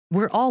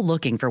We're all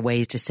looking for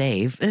ways to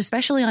save,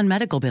 especially on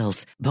medical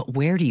bills. But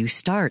where do you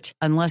start?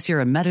 Unless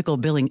you're a medical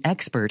billing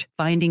expert,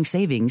 finding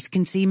savings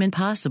can seem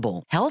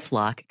impossible.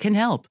 HealthLock can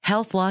help.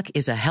 HealthLock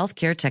is a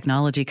healthcare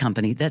technology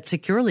company that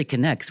securely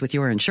connects with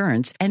your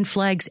insurance and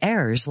flags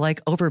errors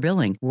like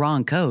overbilling,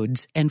 wrong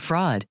codes, and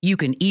fraud. You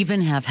can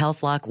even have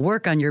HealthLock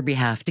work on your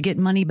behalf to get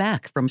money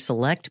back from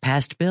select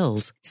past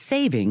bills.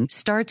 Saving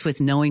starts with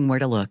knowing where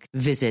to look.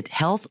 Visit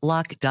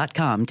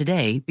healthlock.com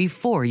today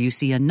before you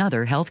see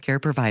another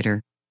healthcare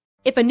provider.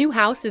 If a new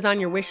house is on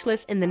your wish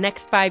list in the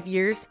next 5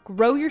 years,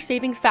 grow your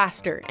savings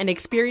faster and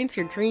experience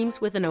your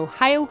dreams with an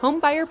Ohio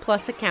Homebuyer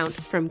Plus account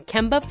from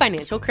Kemba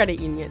Financial Credit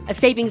Union. A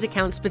savings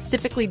account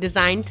specifically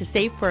designed to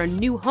save for a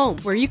new home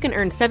where you can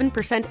earn 7%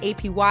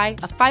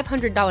 APY,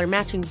 a $500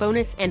 matching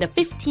bonus, and a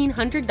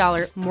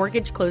 $1,500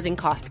 mortgage closing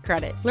cost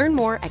credit. Learn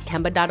more at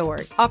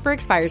Kemba.org. Offer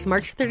expires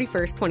March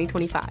 31st,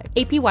 2025.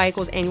 APY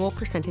equals annual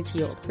percentage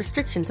yield.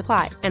 Restrictions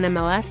apply.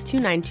 NMLS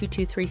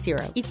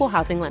 292230. Equal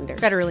housing lender.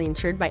 Federally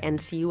insured by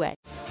NCUA.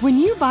 When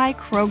you buy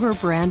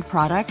Kroger brand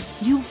products,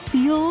 you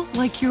feel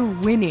like you're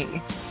winning.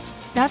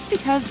 That's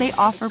because they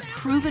offer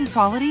proven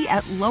quality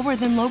at lower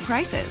than low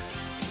prices.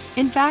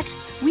 In fact,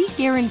 we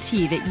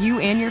guarantee that you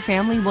and your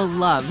family will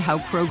love how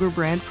Kroger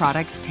brand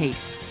products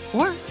taste,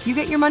 or you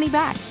get your money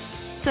back.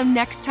 So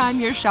next time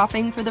you're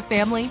shopping for the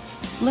family,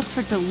 look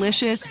for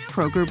delicious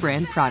Kroger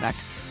brand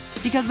products,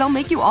 because they'll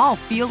make you all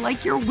feel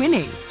like you're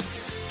winning.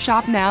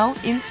 Shop now,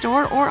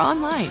 in-store, or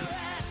online.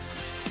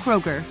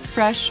 Kroger,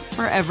 fresh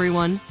for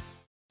everyone.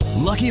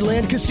 Lucky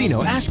Land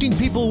Casino, asking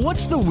people,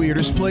 what's the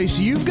weirdest place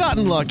you've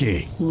gotten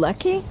lucky?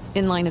 Lucky?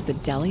 In line at the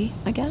deli,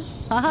 I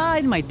guess? Aha,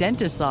 in my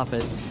dentist's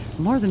office.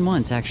 More than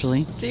once,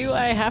 actually. Do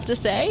I have to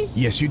say?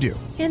 Yes, you do.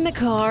 In the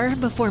car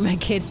before my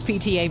kids'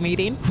 PTA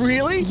meeting.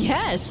 Really?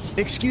 Yes.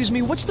 Excuse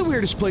me, what's the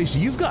weirdest place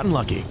you've gotten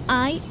lucky?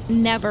 I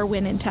never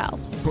win and tell.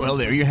 Well,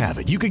 there you have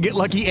it. You can get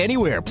lucky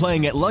anywhere,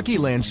 playing at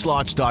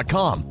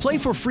LuckyLandSlots.com. Play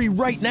for free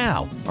right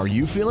now. Are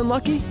you feeling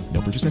lucky?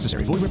 No purchase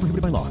necessary. Void where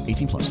prohibited by law.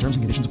 18+. Terms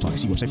and conditions apply.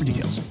 See website for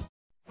details.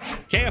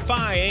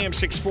 KFI AM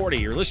 640.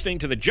 You're listening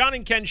to the John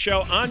and Ken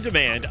Show on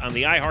demand on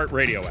the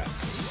iHeartRadio app.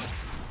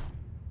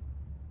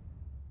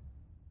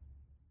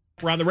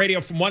 We're on the radio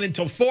from 1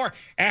 until 4.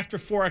 After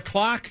 4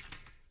 o'clock,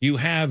 you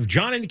have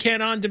John and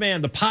Ken on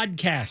demand, the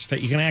podcast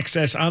that you can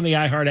access on the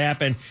iHeart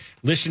app and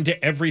listen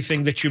to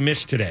everything that you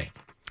missed today.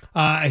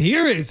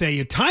 Here is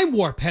a time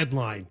warp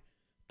headline.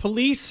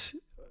 Police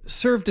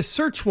served a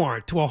search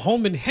warrant to a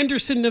home in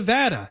Henderson,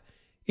 Nevada,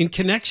 in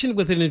connection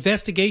with an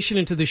investigation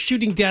into the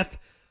shooting death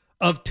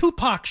of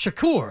Tupac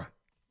Shakur.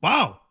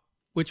 Wow.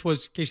 Which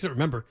was, in case you don't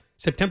remember,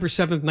 September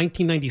 7th,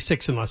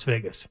 1996 in Las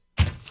Vegas.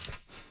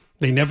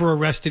 They never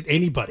arrested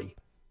anybody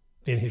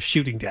in his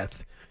shooting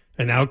death.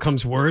 And now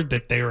comes word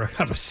that they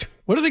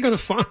what are they going to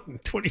find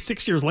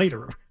 26 years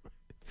later?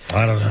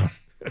 I don't know.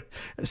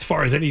 As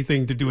far as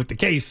anything to do with the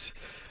case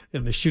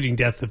in the shooting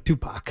death of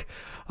Tupac.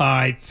 All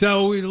right,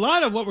 so a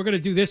lot of what we're going to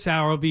do this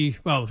hour will be,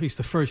 well, at least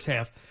the first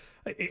half,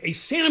 a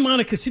Santa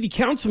Monica City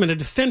councilman to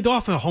defend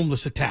off a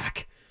homeless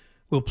attack.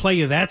 We'll play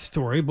you that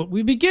story, but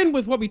we begin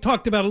with what we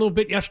talked about a little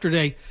bit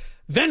yesterday.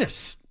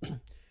 Venice.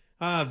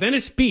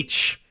 Venice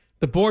Beach,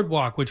 the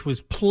boardwalk, which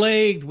was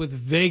plagued with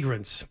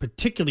vagrants,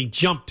 particularly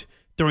jumped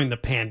during the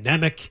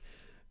pandemic.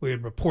 We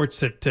had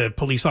reports that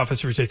police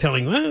officers are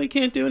telling, well, we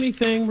can't do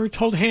anything. We're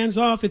told hands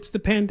off. It's the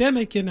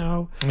pandemic, you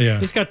know. Yeah.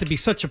 It's got to be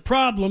such a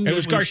problem. It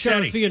was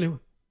Garcetti.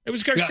 It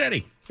was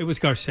Garcetti. Yeah, it was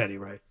Garcetti,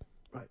 right.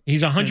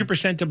 He's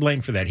 100% to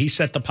blame for that. He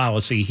set the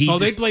policy.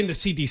 They blame the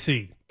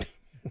CDC.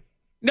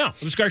 No,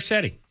 it was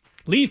Garcetti.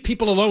 Leave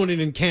people alone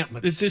in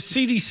encampments. The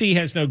CDC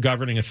has no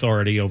governing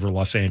authority over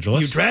Los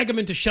Angeles. You drag them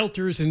into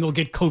shelters and they'll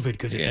get COVID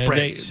because it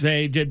spreads.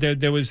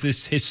 There was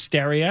this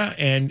hysteria,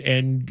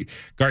 and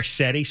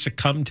Garcetti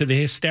succumbed to the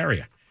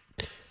hysteria.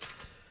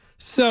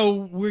 So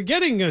we're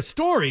getting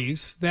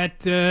stories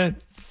that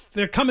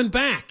they're coming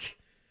back,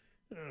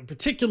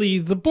 particularly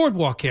the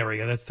boardwalk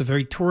area. That's the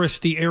very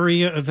touristy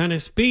area of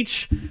Venice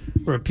Beach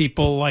where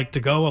people like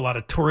to go. A lot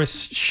of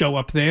tourists show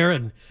up there,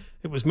 and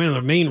it was one of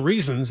the main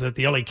reasons that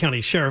the LA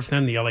County Sheriff,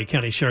 then the LA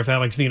County Sheriff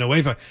Alex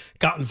Villanueva,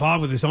 got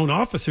involved with his own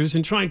officers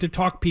in trying to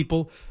talk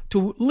people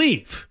to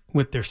leave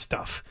with their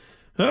stuff.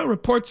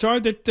 Reports are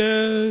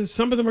that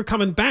some of them are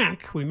coming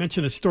back. We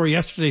mentioned a story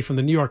yesterday from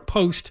the New York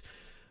Post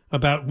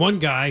about one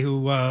guy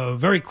who,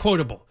 very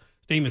quotable,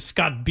 his name is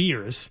Scott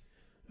Beers,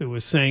 who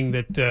was saying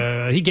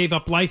that he gave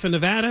up life in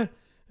Nevada,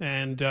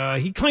 and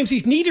he claims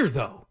he's neater,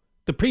 though.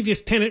 The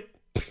previous tenant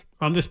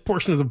on this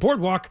portion of the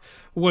boardwalk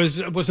was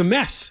a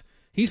mess.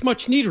 He's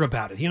much neater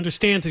about it. He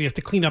understands that he has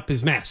to clean up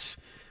his mess.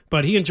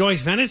 But he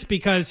enjoys Venice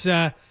because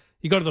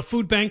you go to the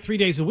food bank 3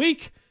 days a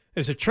week.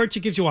 There's a church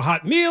that gives you a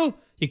hot meal.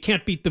 You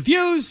can't beat the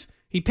views.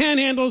 He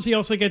panhandles. He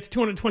also gets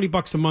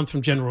 $220 a month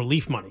from General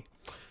Relief money.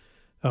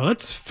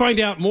 Let's find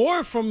out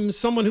more from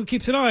someone who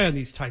keeps an eye on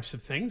these types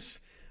of things.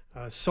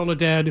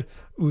 Soledad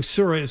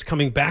Usura is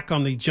coming back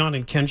on the John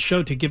and Ken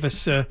show to give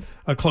us a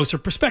closer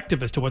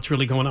perspective as to what's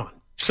really going on.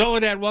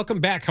 Soledad, welcome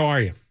back. How are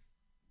you?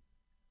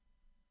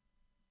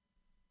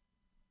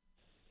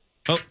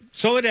 Oh,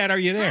 Soledad, are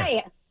you there?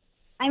 Hi,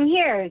 I'm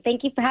here.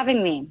 Thank you for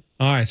having me.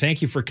 All right,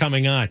 thank you for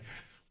coming on.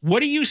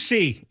 What do you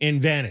see in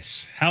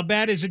Venice? How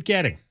bad is it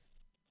getting?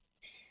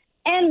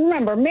 And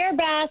remember, Mayor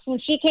Bass, when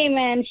she came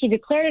in, she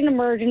declared an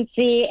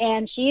emergency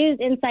and she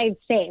used Inside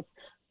Safe.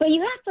 But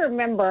you have to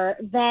remember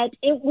that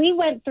we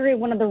went through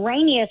one of the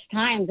rainiest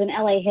times in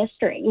LA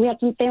history. We had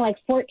something like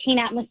 14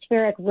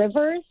 atmospheric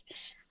rivers.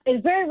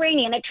 It's very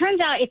rainy, and it turns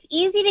out it's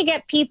easy to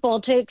get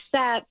people to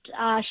accept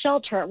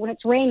shelter when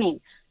it's raining.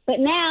 But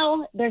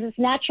now there's this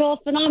natural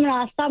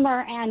phenomenon,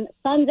 summer, and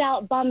sun's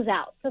out, bums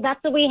out. So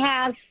that's what we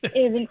have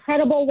is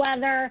incredible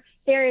weather.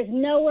 There is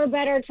nowhere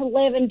better to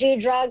live and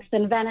do drugs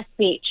than Venice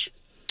Beach.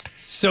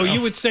 So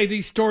you would say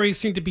these stories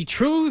seem to be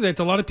true, that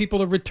a lot of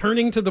people are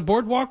returning to the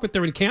boardwalk with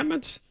their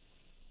encampments?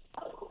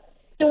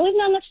 So we've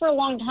known this for a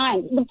long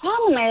time. The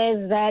problem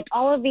is that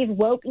all of these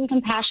woke and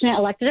compassionate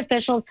elected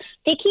officials,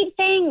 they keep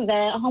saying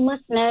that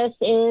homelessness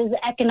is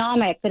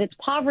economic, that it's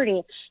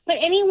poverty. But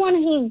anyone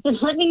who's been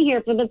living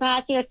here for the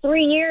past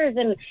 3 years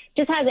and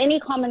just has any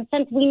common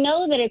sense, we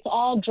know that it's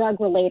all drug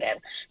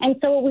related. And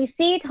so what we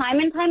see time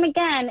and time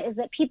again is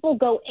that people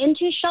go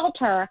into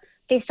shelter,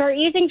 they start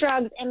using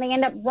drugs, and they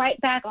end up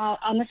right back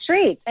on the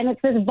streets. And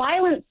it's this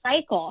violent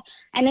cycle.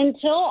 And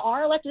until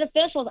our elected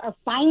officials are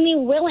finally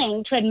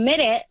willing to admit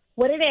it,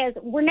 what it is,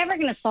 we're never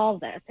going to solve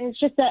this. It's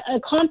just a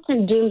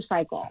constant doom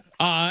cycle.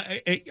 Are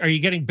you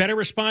getting better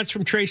response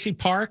from Tracy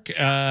Park?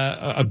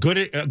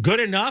 Good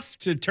enough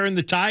to turn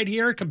the tide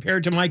here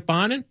compared to Mike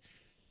Bonin?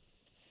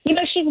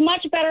 She's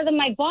much better than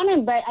Mike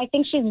Bonin, but I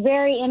think she's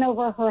very in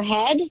over her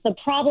head. The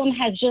problem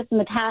has just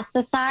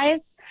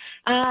metastasized.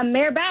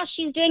 Mayor Bass,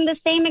 she's doing the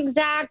same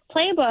exact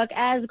playbook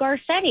as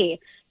Garcetti.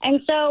 And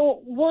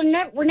so we're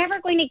never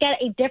going to get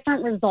a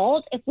different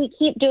result if we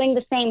keep doing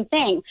the same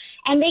thing.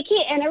 And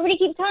everybody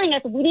keeps telling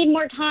us we need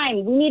more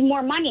time, we need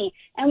more money,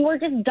 and we're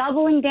just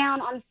doubling down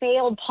on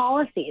failed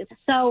policies.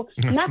 So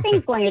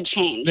nothing's going to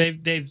change.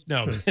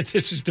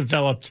 This has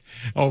developed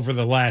over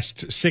the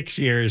last 6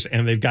 years,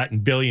 and they've gotten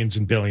billions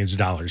and billions of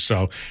dollars.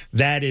 So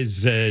that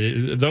is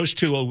those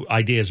two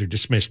ideas are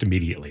dismissed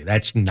immediately.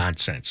 That's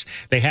nonsense.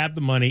 They have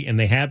the money and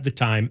they have the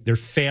time. They're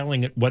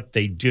failing at what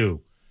they do.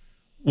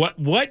 What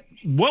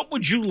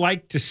would you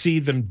like to see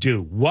them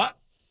do? What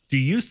do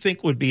you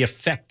think would be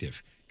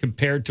effective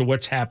compared to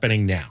what's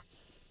happening now?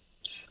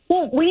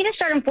 Well, we need to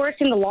start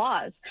enforcing the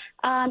laws.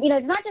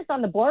 It's not just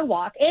on the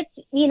boardwalk. It's,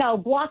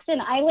 blocks in.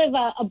 I live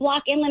a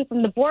block inland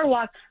from the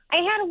boardwalk. I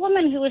had a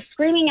woman who was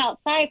screaming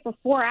outside for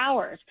 4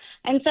 hours.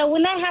 And so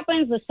when that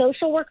happens, the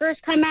social workers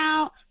come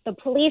out, the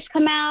police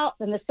come out,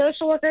 then the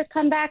social workers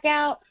come back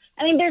out.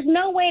 I mean, there's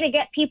no way to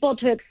get people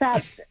to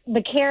accept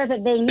the care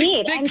that they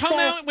need. They come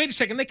out. Wait a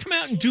second. They come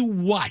out and do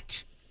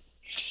what?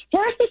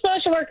 First, the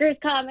social workers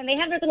come, and they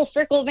have their little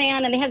circle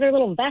van, and they have their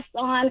little vests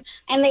on,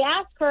 and they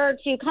ask her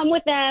to come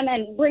with them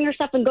and bring her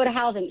stuff and go to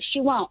housing. She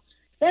won't.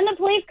 Then the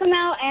police come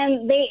out,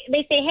 and they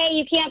say, hey,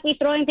 you can't be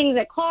throwing things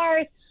at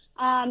cars.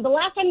 The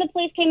last time the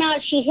police came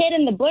out, she hid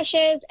in the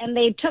bushes, and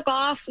they took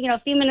off, a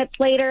few minutes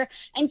later.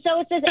 And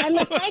so it's this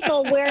endless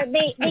cycle where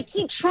they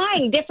keep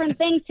trying different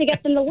things to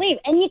get them to leave,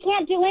 and you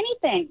can't do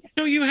anything.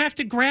 No, you have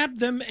to grab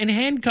them and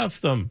handcuff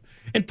them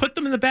and put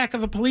them in the back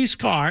of a police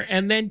car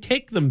and then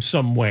take them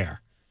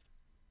somewhere.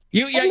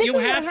 You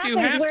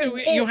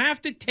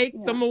have to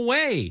take them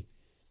away.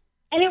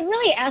 And it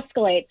really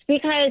escalates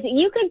because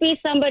you could be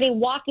somebody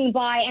walking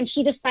by and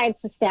she decides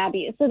to stab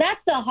you. So that's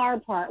the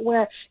hard part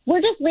where we're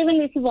just leaving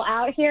these people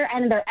out here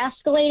and they're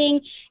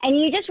escalating. And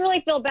you just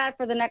really feel bad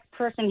for the next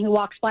person who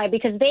walks by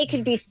because they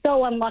could be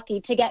so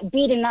unlucky to get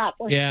beaten up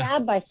or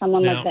stabbed by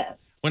someone like this.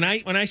 When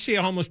I see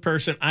a homeless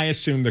person, I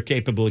assume they're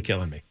capable of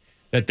killing me.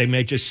 That they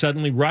may just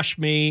suddenly rush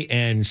me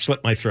and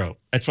slit my throat.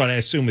 That's what I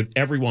assume with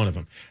every one of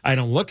them. I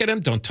don't look at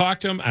them, don't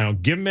talk to them, I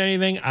don't give them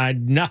anything,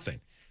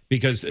 nothing.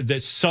 Because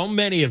there's so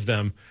many of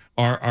them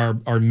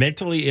are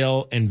mentally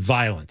ill and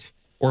violent,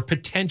 or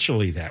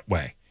potentially that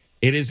way.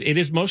 It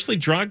is mostly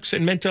drugs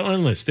and mental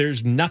illness.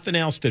 There's nothing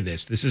else to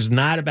this. This is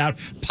not about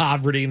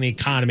poverty and the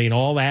economy and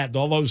all that,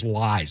 all those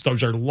lies.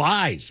 Those are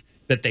lies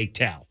that they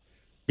tell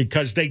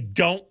because they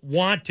don't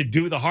want to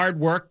do the hard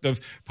work of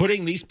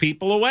putting these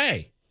people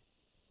away.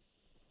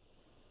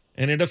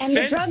 And it offends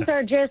them. And the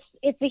drugs are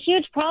it's a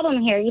huge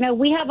problem here.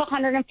 We have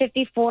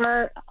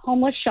 154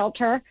 homeless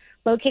shelter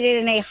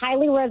located in a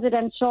highly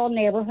residential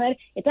neighborhood.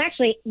 It's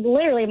actually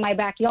literally my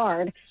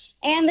backyard.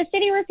 And the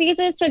city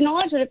refuses to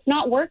acknowledge that it's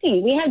not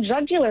working. We have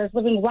drug dealers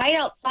living right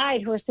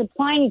outside who are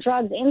supplying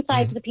drugs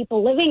inside to the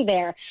people living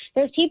there.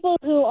 There's people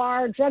who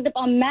are drugged up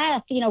on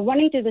meth,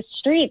 running through the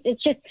streets.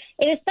 It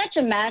is such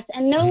a mess,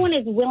 and no one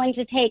is willing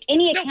to take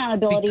any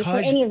accountability for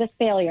any of this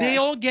failure. They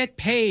all get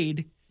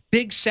paid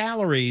big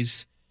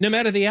salaries no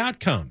matter the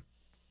outcome.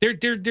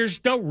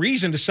 There's no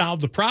reason to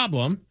solve the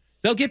problem.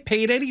 They'll get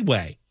paid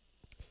anyway.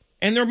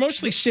 And they're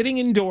mostly sitting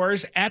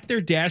indoors at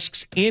their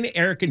desks in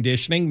air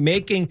conditioning,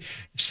 making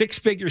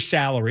six-figure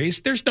salaries.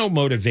 There's no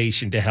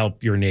motivation to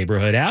help your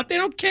neighborhood out. They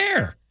don't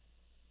care.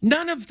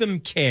 None of them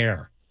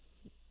care.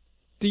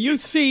 Do you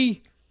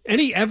see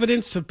any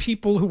evidence of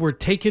people who were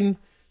taken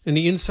in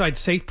the Inside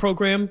Safe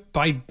program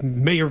by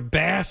Mayor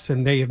Bass,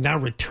 and they have now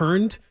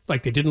returned,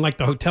 like they didn't like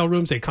the hotel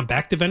rooms. They come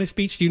back to Venice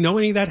Beach. Do you know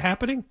any of that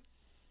happening?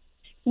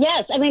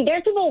 Yes, I mean,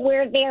 there's people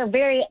where they are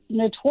very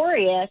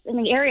notorious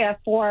in the area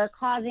for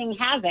causing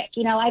havoc.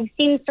 You know, I've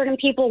seen certain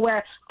people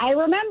where I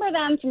remember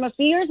them from a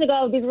few years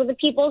ago. These were the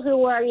people who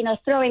were, you know,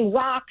 throwing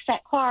rocks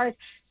at cars,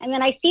 and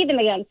then I see them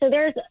again. So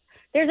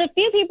there's a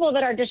few people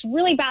that are just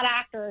really bad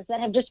actors that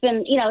have just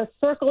been, you know,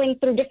 circling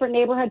through different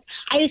neighborhoods.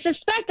 I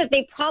suspect that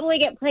they probably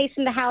get placed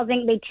into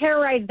housing. They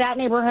terrorize that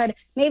neighborhood.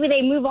 Maybe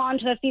they move on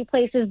to a few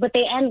places, but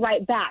they end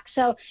right back.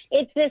 So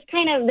it's this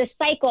kind of this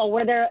cycle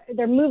where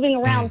they're moving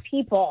around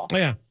people.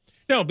 Yeah.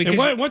 No, because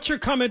what's your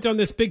comment on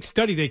this big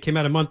study that came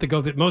out a month ago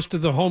that most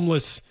of the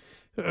homeless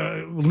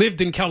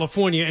lived in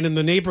California and in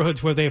the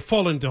neighborhoods where they have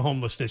fallen to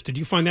homelessness? Did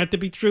you find that to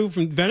be true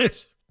from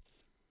Venice?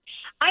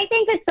 I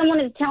think that someone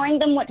is telling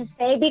them what to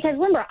say because,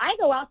 remember, I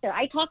go out there,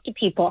 I talk to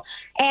people,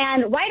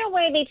 and right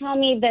away they tell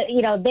me that,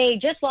 you know, they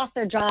just lost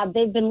their job,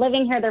 they've been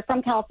living here, they're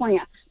from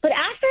California. But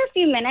after a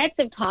few minutes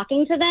of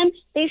talking to them,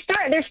 their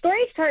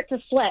stories start to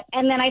flip,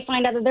 and then I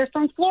find out that they're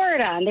from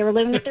Florida, and they were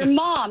living with their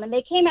mom, and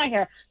they came out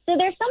here. So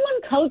there's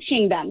someone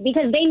coaching them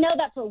because they know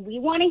that's what we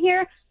want to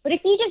hear. But if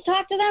you just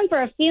talk to them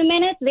for a few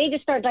minutes, they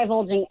just start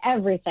divulging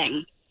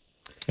everything.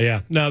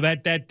 Yeah, no,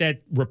 that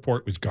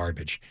report was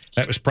garbage.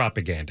 That was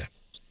propaganda.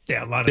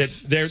 Yeah, a lot of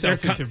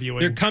self-interviewing.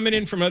 They're coming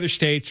in from other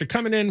states. They're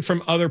coming in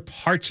from other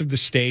parts of the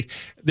state.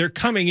 They're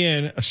coming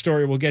in, a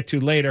story we'll get to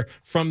later,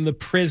 from the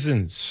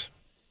prisons,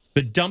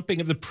 the dumping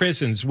of the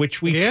prisons,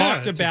 which we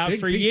talked about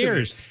for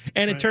years.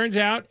 And it turns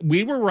out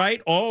we were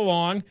right all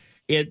along.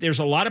 There's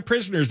a lot of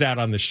prisoners out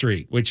on the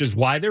street, which is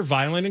why they're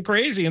violent and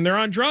crazy, and they're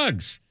on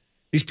drugs.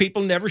 These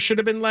people never should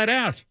have been let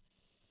out.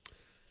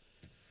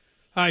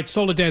 All right,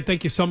 Soledad,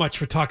 thank you so much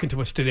for talking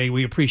to us today.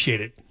 We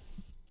appreciate it.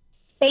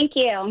 Thank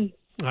you.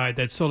 All right,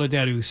 that's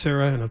Soledad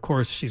Ucera, and of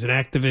course, she's an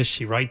activist.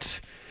 She writes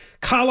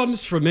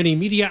columns for many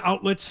media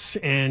outlets,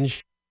 and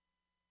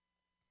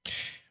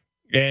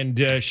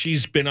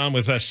she's been on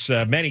with us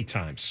many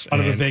times. A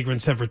lot of the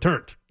vagrants have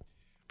returned.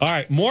 All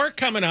right, more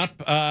coming up.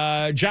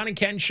 John and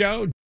Ken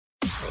Show.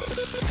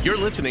 You're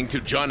listening to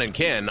John and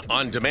Ken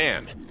on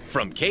demand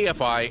from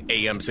KFI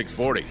AM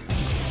 640.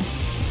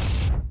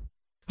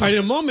 All right, in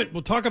a moment,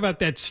 we'll talk about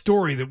that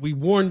story that we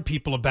warned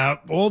people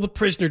about. All the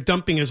prisoner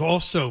dumping has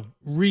also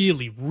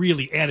really,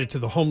 really added to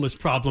the homeless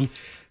problem.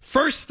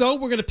 First, though,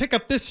 we're going to pick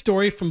up this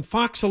story from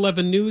Fox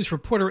 11 News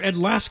reporter Ed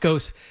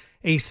Laskos.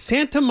 A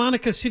Santa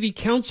Monica City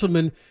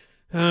councilman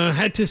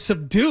had to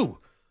subdue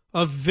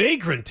a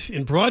vagrant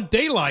in broad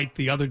daylight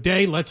the other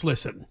day. Let's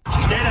listen.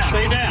 Stay down.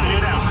 Stay down.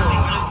 Stay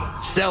down.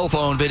 Cell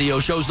phone video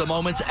shows the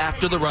moments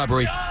after the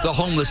robbery. The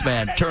homeless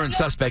man turned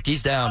suspect.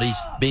 He's down. He's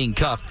being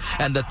cuffed.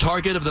 And the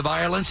target of the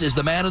violence is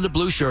the man in the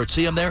blue shirt.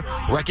 See him there?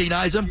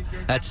 Recognize him?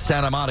 That's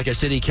Santa Monica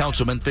City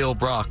Councilman Phil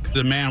Brock.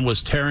 The man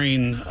was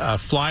tearing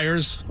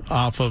flyers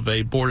off of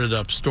a boarded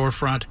up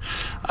storefront,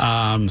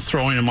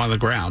 throwing them on the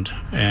ground.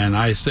 And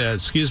I said,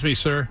 "Excuse me,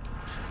 sir.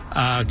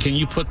 Can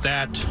you put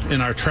that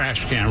in our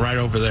trash can right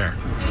over there?"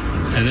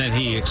 And then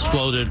he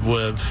exploded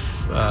with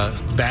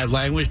bad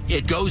language.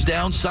 It goes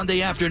down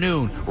Sunday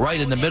afternoon, right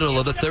in the middle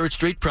of the 3rd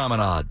Street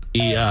Promenade.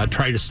 He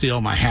tried to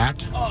steal my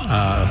hat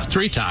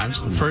 3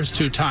 times. The first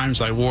 2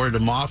 times I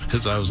warded him off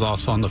because I was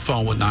also on the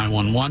phone with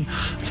 911.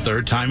 The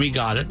 3rd time he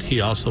got it,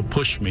 he also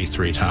pushed me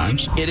 3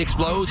 times. It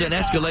explodes and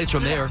escalates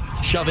from there,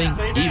 shoving,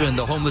 even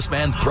the homeless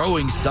man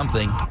throwing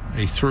something.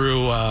 He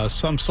threw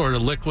some sort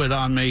of liquid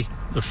on me.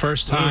 The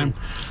first time,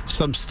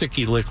 some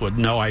sticky liquid,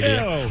 no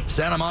idea. Ew.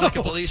 Santa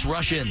Monica police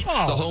rush in.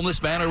 The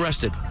homeless man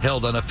arrested,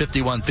 held on a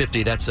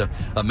 5150. That's a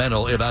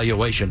mental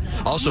evaluation.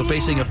 Also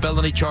facing a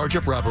felony charge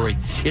of robbery.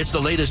 It's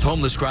the latest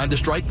homeless crime to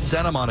strike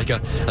Santa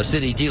Monica, a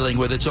city dealing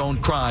with its own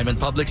crime and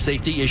public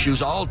safety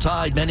issues, all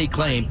tied, many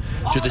claim,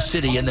 to the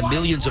city and the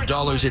millions of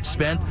dollars it's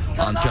spent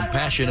on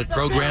compassionate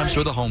programs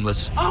for the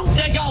homeless.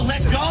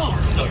 Let's go.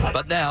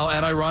 But now,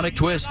 an ironic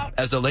twist,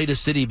 as the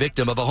latest city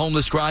victim of a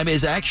homeless crime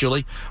is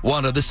actually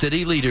one of the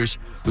city leaders,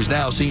 who's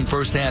now seen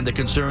firsthand the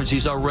concerns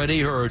he's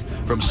already heard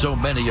from so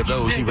many of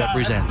those he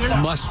represents.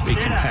 Must be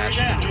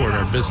compassionate toward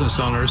our business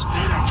owners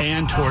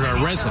and toward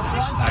our residents.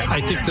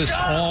 I think this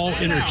all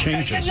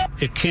interchanges.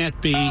 It can't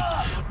be,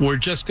 we're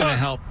just going to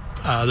help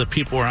the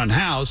people who are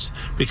unhoused,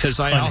 because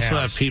I also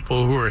have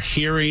people who are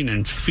hearing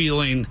and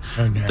feeling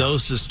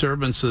those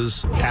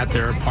disturbances at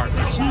their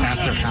apartments,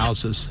 at their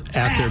houses,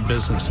 at their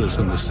businesses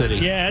in the city.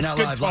 Yeah, now,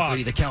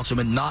 luckily, the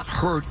councilman not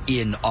hurt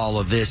in all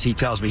of this. He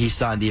tells me he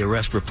signed the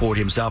arrest report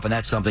himself, and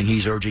that's something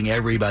he's urging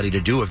everybody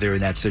to do if they're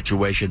in that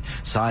situation.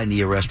 Sign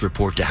the arrest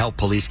report to help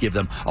police give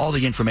them all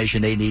the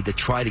information they need to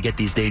try to get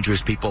these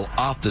dangerous people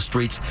off the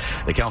streets.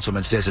 The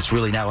councilman says it's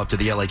really now up to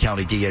the LA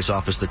County DA's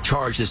office to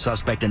charge this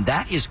suspect, and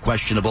that is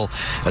questionable,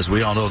 as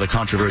we all know the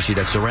controversy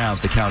that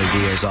surrounds the county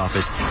DA's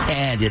office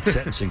and its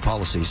sentencing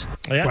policies.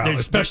 Yeah, well,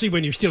 especially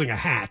when you're stealing a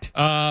hat.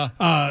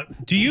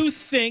 Do you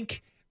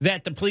think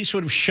that the police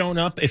would have shown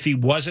up if he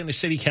wasn't a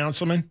city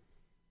councilman?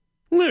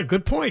 Yeah,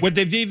 good point. Would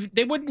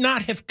they would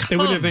not have come. They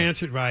wouldn't have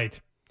answered right.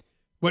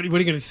 What are you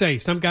going to say?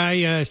 Some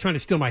guy is trying to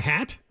steal my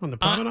hat on the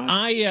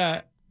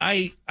promenade?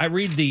 I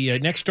read the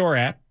Nextdoor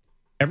app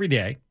every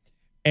day,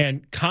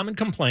 and common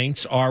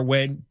complaints are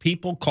when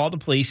people call the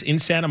police in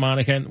Santa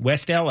Monica and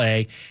West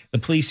LA, the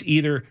police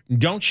either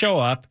don't show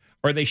up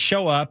or they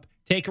show up,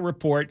 take a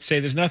report, say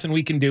there's nothing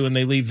we can do, and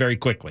they leave very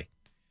quickly.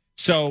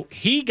 So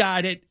he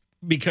got it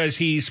because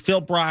he's Phil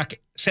Brock,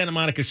 Santa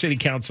Monica City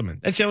Councilman.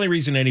 That's the only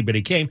reason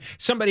anybody came.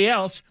 Somebody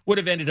else would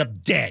have ended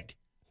up dead.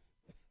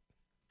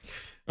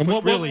 And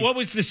what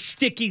was the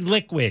sticky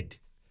liquid?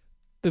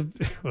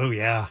 Oh,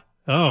 yeah.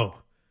 Oh,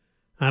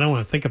 I don't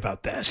want to think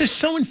about that. This is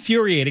so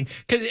infuriating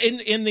because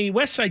in the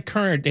West Side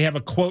Current, they have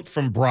a quote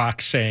from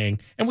Brock saying,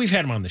 and we've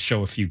had him on the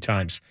show a few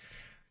times.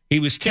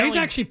 He's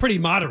actually pretty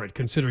moderate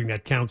considering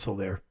that council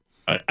there.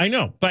 I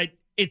know, but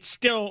it's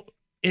still,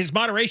 his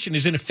moderation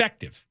is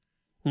ineffective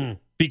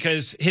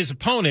because his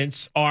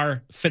opponents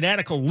are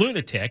fanatical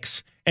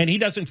lunatics and he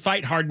doesn't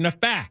fight hard enough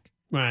back.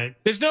 Right.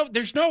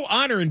 There's no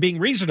honor in being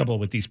reasonable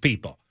with these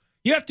people.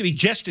 You have to be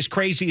just as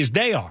crazy as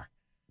they are.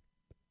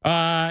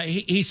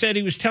 He said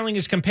he was telling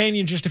his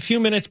companion just a few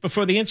minutes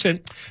before the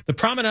incident, the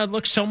promenade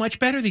looks so much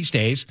better these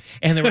days.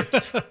 And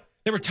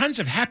there were tons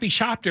of happy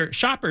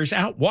shoppers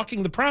out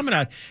walking the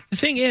promenade. The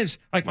thing is,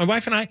 like my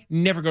wife and I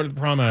never go to the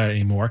promenade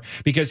anymore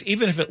because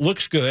even if it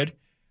looks good,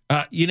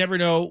 you never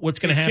know what's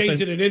going to happen.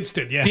 Change in an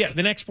instant, yeah. Yeah,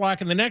 the next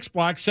block and the next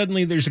block,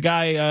 suddenly there's a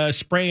guy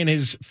spraying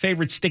his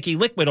favorite sticky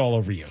liquid all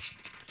over you.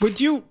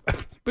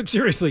 But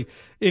seriously,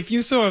 if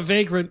you saw a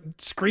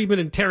vagrant screaming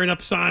and tearing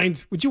up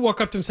signs, would you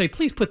walk up to him and say,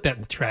 please put that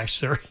in the trash,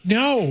 sir?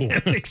 No.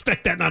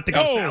 Expect that not to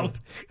go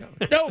south.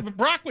 No, but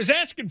Brock was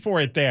asking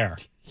for it there.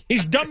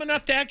 He's dumb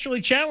enough to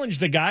actually challenge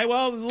the guy.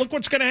 Well, look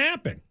what's going to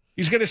happen.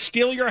 He's going to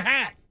steal your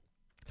hat.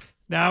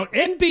 Now,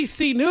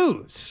 NBC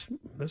News.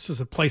 This is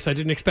a place I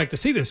didn't expect to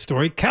see this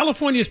story.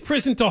 California's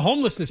prison to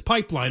homelessness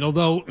pipeline,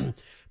 although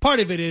part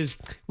of it is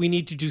we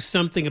need to do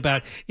something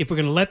about if we're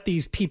going to let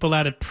these people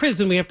out of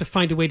prison, we have to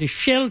find a way to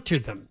shelter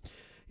them.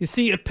 You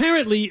see,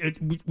 apparently,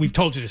 we've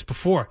told you this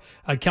before,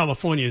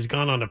 California has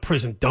gone on a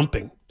prison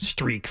dumping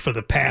streak for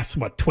the past,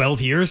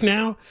 12 years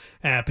now,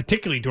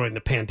 particularly during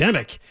the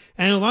pandemic.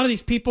 And a lot of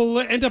these people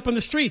end up on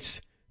the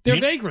streets.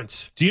 They're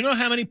vagrants. Do you know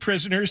how many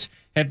prisoners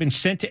have been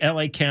sent to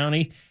L.A.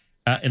 County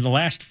in the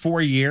last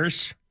 4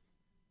 years?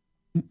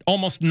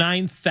 Almost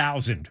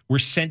 9,000 were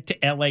sent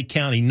to L.A.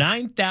 County.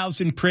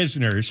 9,000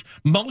 prisoners.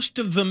 Most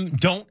of them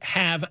don't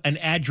have an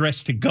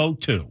address to go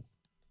to.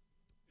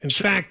 In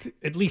fact,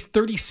 at least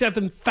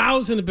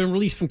 37,000 have been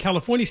released from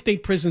California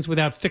state prisons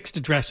without fixed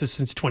addresses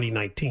since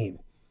 2019.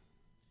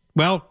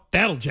 Well,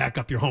 that'll jack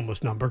up your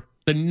homeless number.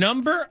 The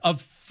number of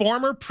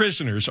former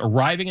prisoners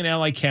arriving in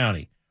L.A.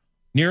 County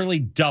nearly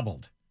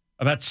doubled.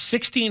 About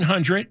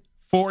 1,600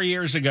 4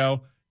 years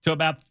ago to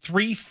about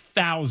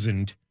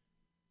 3,000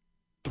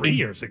 3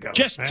 years ago.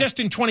 Just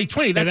in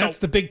 2020. That's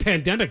the big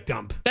pandemic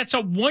dump. That's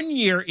a 1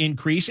 year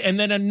increase, and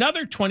then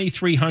another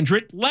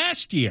 2,300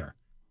 last year.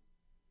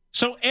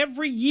 So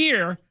every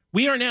year,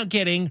 we are now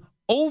getting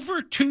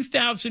over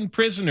 2,000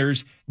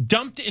 prisoners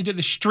dumped into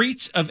the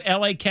streets of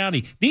L.A.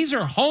 County. These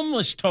are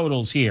homeless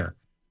totals here.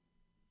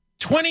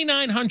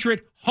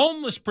 2,900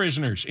 homeless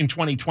prisoners in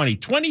 2020,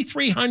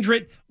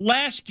 2,300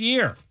 last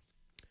year.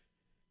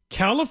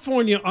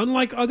 California,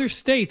 unlike other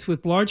states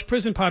with large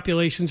prison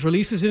populations,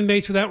 releases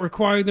inmates without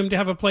requiring them to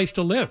have a place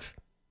to live.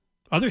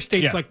 Other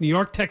states like New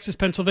York, Texas,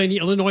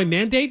 Pennsylvania, Illinois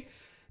mandate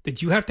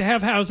that you have to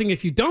have housing.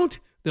 If you don't,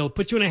 they'll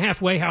put you in a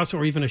halfway house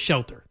or even a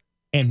shelter.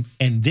 And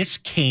this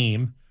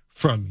came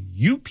from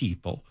you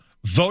people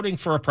voting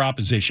for a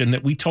proposition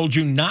that we told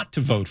you not to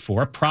vote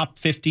for, Prop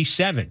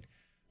 57,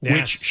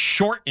 which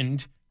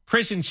shortened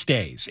prison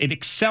stays. It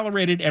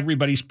accelerated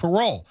everybody's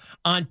parole.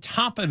 On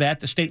top of that,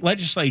 the state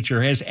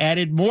legislature has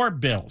added more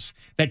bills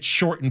that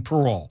shorten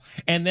parole.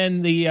 And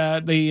then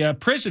the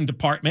prison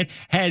department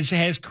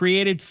has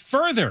created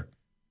further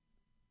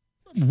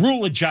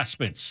rule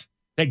adjustments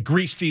that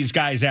grease these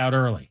guys out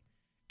early.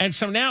 And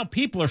so now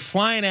people are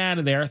flying out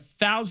of there,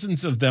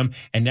 thousands of them,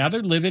 and now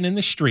they're living in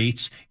the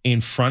streets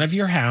in front of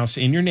your house,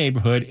 in your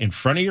neighborhood, in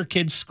front of your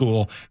kid's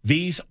school.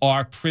 These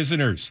are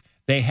prisoners.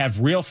 They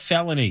have real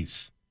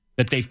felonies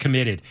that they've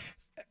committed.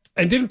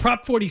 And didn't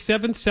Prop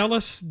 47 sell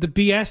us the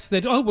BS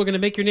that, we're going to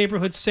make your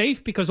neighborhood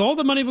safe because all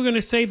the money we're going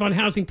to save on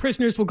housing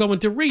prisoners will go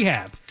into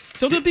rehab.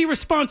 So they'll be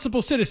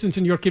responsible citizens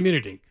in your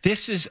community.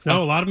 A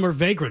lot of them are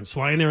vagrants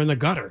lying there in the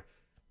gutter.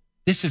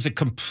 This is a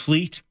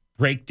complete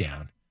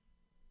breakdown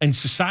in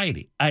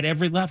society at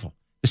every level.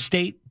 The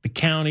state, the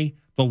county,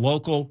 the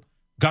local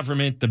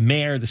government, the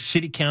mayor, the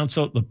city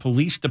council, the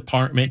police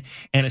department,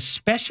 and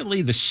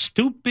especially the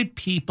stupid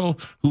people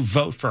who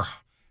vote for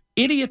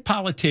idiot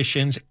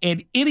politicians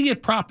and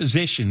idiot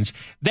propositions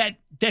that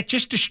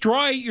just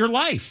destroy your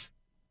life.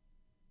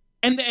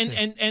 And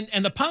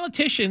the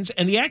politicians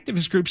and the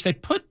activist groups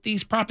that put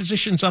these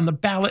propositions on the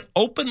ballot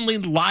openly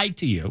lie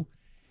to you.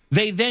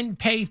 They then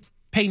pay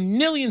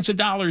millions of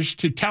dollars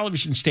to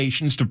television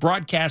stations to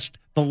broadcast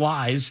the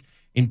lies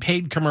in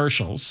paid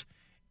commercials.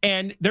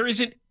 And there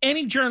isn't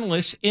any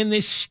journalists in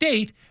this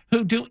state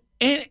who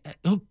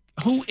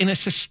who in a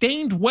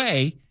sustained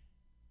way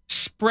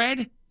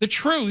spread the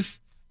truth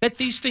that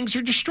these things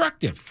are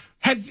destructive.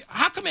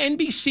 How come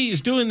NBC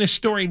is doing this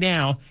story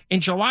now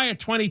in July of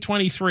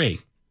 2023?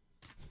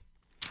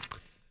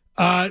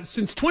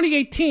 Since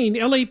 2018,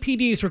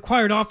 LAPD has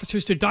required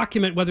officers to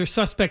document whether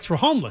suspects were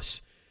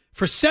homeless.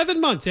 For 7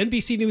 months,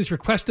 NBC News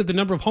requested the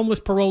number of homeless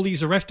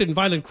parolees arrested in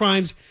violent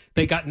crimes.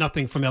 They got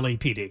nothing from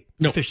LAPD.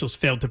 No. Officials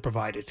failed to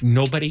provide it.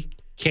 Nobody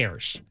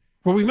cares.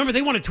 Well, remember,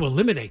 they wanted to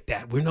eliminate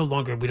that. We don't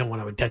want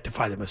to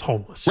identify them as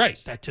homeless. Right.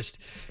 That just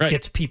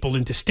gets people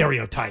into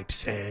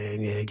stereotypes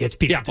and gets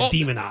people to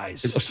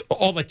demonize.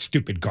 All that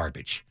stupid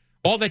garbage.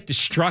 All that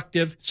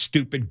destructive,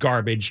 stupid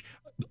garbage.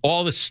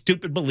 All the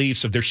stupid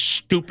beliefs of their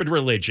stupid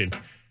religion.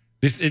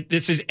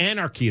 This is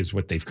anarchy is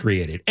what they've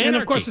created. Anarchy. And,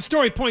 of course, the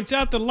story points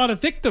out that a lot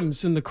of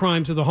victims in the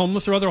crimes of the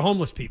homeless are other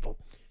homeless people.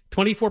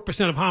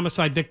 24% of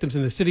homicide victims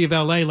in the city of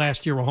L.A.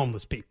 last year were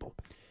homeless people,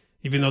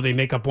 even though they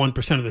make up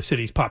 1% of the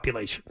city's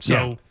population.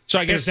 So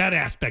I guess there's that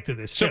aspect of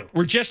this, too.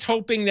 We're just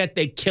hoping that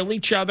they kill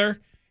each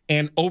other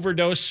and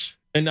overdose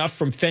enough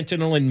from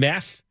fentanyl and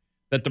meth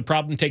that the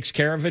problem takes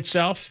care of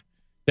itself,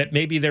 that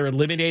maybe they're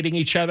eliminating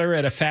each other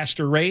at a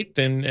faster rate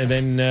than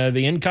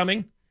the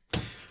incoming.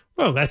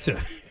 Well, that's a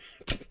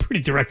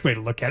pretty direct way to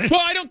look at it.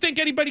 Well, I don't think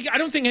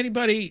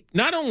anybody,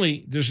 not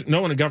only does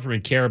no one in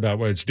government care about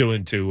what it's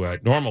doing to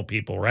normal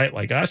people, right,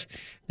 like us,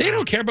 they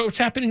don't care about what's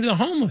happening to the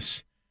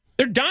homeless.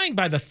 They're dying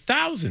by the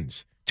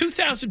thousands.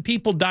 2,000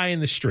 people die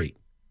in the street.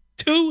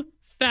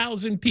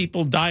 2,000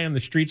 people die on the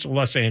streets of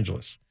Los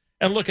Angeles.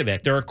 And look at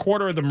that. They're a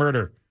quarter of the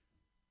murder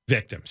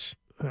victims.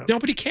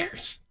 Nobody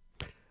cares.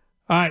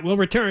 All right, we'll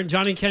return.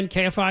 John and Ken,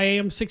 KFI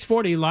AM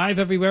 640, live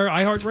everywhere,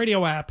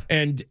 iHeartRadio app.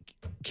 And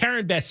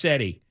Karen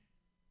Bassetti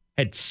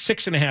had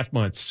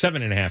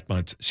 7.5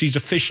 months. She's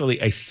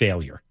officially a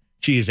failure.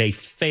 She is a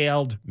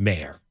failed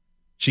mayor.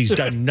 She's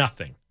done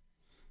nothing.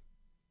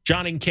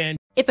 John and Ken.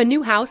 If a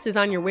new house is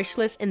on your wish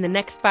list in the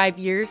next 5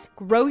 years,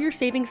 grow your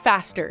savings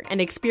faster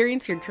and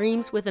experience your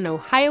dreams with an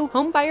Ohio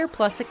Homebuyer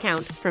Plus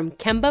account from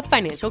Kemba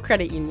Financial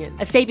Credit Union.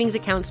 A savings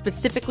account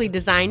specifically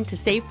designed to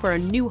save for a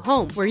new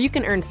home where you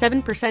can earn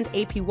 7%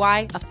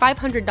 APY, a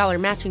 $500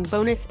 matching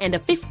bonus, and a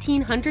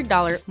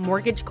 $1,500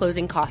 mortgage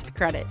closing cost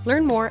credit.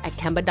 Learn more at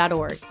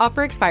Kemba.org.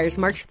 Offer expires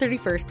March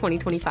 31st,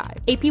 2025.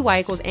 APY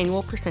equals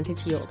annual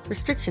percentage yield.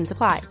 Restrictions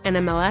apply.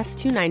 NMLS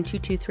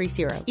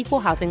 292230.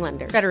 Equal housing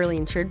lender. Federally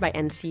insured by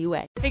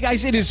NCUA. Hey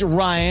guys, it is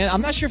Ryan.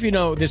 I'm not sure if you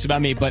know this about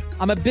me, but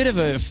I'm a bit of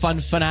a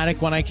fun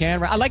fanatic when I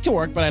can. I like to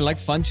work, but I like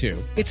fun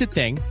too. It's a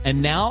thing.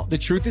 And now the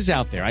truth is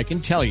out there. I can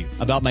tell you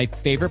about my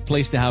favorite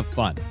place to have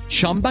fun.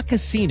 Chumba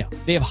Casino.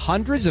 They have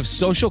hundreds of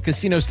social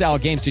casino style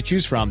games to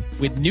choose from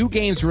with new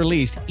games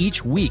released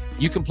each week.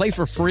 You can play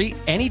for free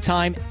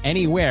anytime,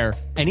 anywhere.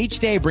 And each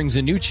day brings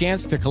a new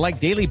chance to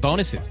collect daily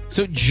bonuses.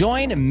 So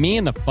join me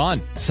in the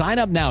fun. Sign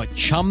up now at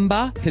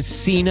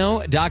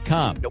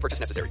ChumbaCasino.com. No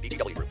purchase necessary.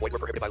 VGW. Void where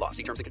prohibited by law.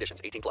 See terms and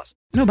conditions. 18+.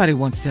 Nobody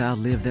wants to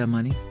outlive their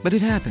money, but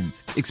it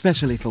happens,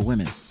 especially for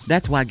women.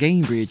 That's why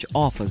Gainbridge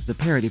offers the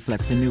Parity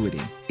Flex annuity.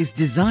 It's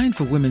designed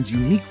for women's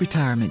unique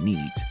retirement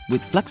needs,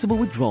 with flexible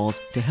withdrawals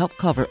to help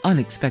cover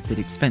unexpected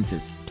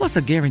expenses, plus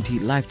a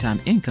guaranteed lifetime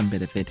income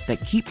benefit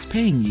that keeps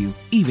paying you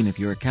even if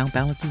your account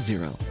balance is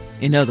zero.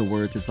 In other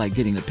words, it's like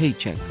getting a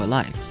paycheck for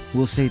life.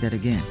 We'll say that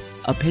again.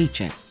 A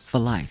paycheck for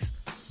life.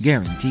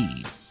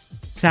 Guaranteed.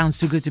 Sounds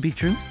too good to be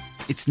true?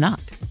 It's not.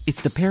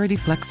 It's the Parity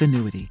Flex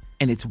annuity,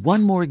 and it's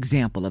one more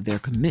example of their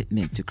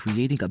commitment to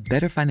creating a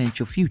better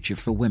financial future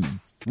for women.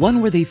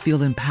 One where they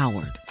feel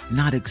empowered,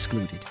 not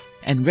excluded,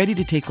 and ready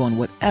to take on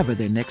whatever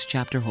their next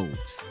chapter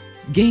holds.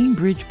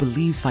 Gainbridge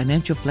believes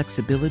financial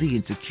flexibility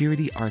and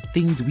security are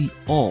things we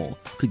all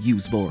could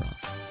use more of.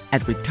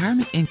 At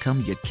retirement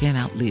income you can't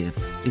outlive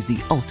is the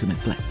ultimate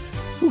flex.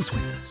 Who's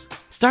with us?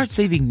 Start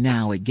saving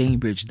now at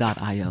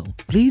Gainbridge.io.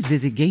 Please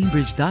visit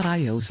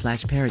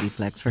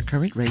Gainbridge.io/ParityFlex for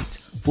current rates,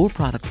 for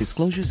product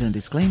disclosures and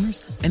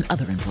disclaimers, and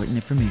other important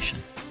information.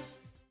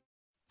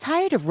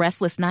 Tired of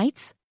restless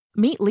nights?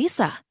 Meet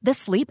Leesa, the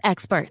sleep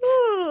experts.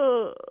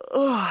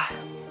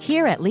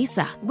 Here at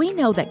Leesa, we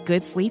know that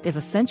good sleep is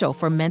essential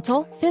for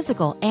mental,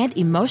 physical, and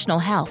emotional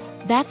health.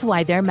 That's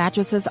why their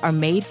mattresses are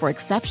made for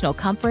exceptional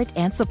comfort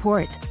and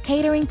support,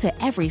 catering to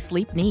every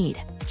sleep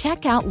need.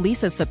 Check out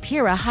Leesa's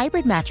Sapira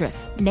Hybrid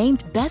Mattress,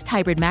 named Best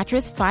Hybrid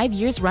Mattress 5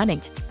 years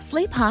running.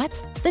 Sleep hot?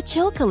 The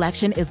Chill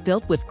Collection is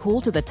built with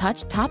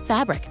cool-to-the-touch top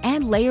fabric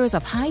and layers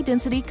of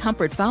high-density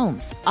comfort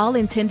foams, all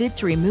intended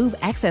to remove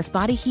excess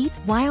body heat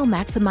while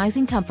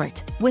maximizing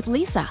comfort. With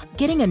Leesa,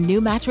 getting a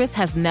new mattress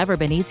has never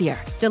been easier.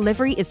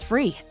 Delivery is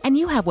free, and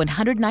you have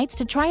 100 nights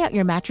to try out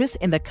your mattress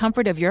in the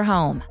comfort of your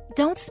home.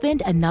 Don't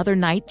spend another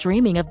night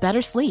dreaming of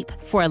better sleep.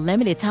 For a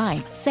limited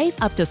time,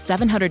 save up to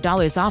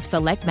 $700 off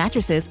select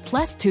mattresses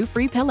plus 2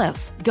 free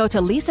pillows. Go to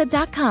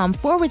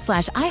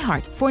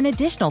Leesa.com/iHeart for an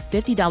additional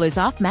 $50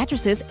 off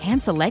mattresses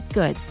and select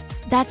goods.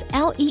 That's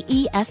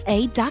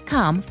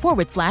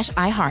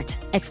LEESA.com/iHeart.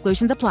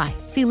 Exclusions apply.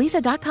 See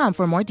Leesa.com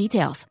for more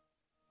details.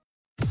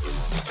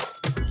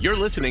 You're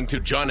listening to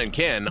John and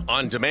Ken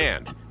on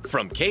demand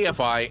from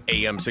KFI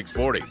AM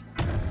 640.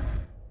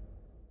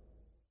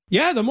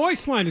 Yeah, the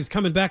Moist Line is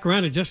coming back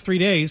around in just 3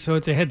 days, so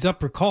it's a heads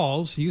up for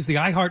calls. Use the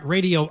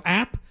iHeartRadio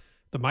app,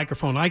 the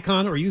microphone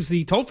icon, or use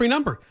the toll-free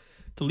number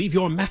to leave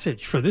your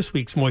message for this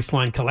week's Moist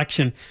Line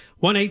collection.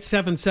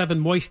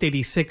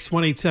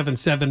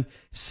 1-877-MOIST-86,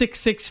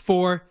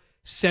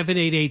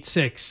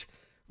 1-877-664-7886.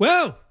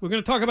 Well, we're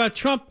going to talk about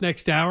Trump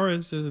next hour.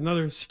 There's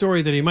another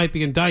story that he might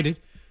be indicted.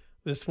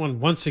 This one,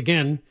 once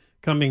again,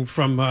 coming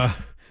from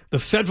the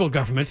federal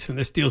government, and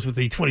this deals with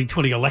the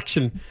 2020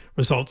 election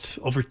results,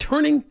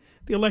 overturning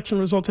the election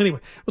results. Anyway,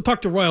 we'll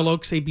talk to Royal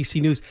Oaks,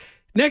 ABC News.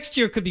 Next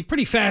year could be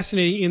pretty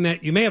fascinating in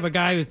that you may have a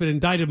guy who's been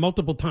indicted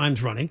multiple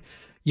times running.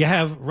 You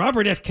have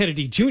Robert F.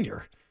 Kennedy Jr.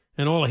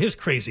 and all of his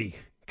crazy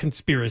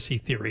conspiracy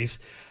theories.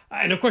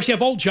 And, of course, you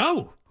have old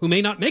Joe, who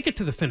may not make it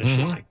to the finish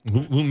line.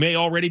 Who may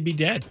already be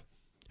dead.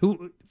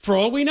 Who, for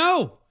all we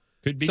know,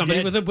 could be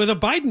somebody dead. with a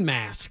Biden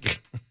mask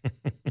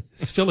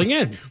is filling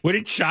in. Would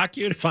it shock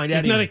you to find out?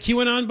 Isn't that a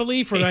QAnon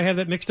belief, or do I have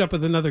that mixed up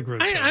with another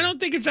group? I don't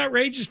think it's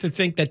outrageous to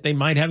think that they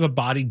might have a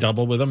body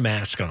double with a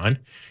mask on,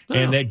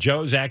 and that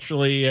Joe's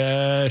actually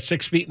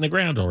 6 feet in the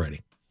ground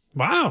already.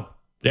 Wow.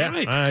 Yeah,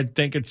 Right. I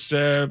think it's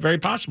very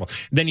possible.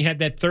 Then you had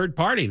that third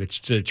party that's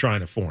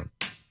trying to form.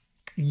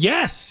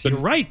 Yes, you're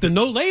right. The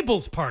No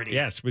Labels Party.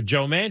 Yes, with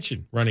Joe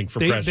Manchin running for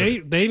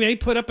president. They may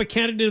put up a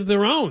candidate of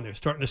their own. They're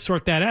starting to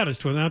sort that out as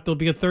to whether or not there'll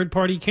be a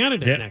third-party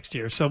candidate next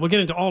year. So we'll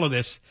get into all of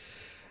this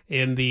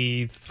in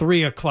the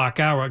 3 o'clock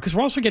hour, because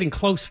we're also getting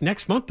close.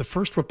 Next month, the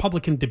first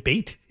Republican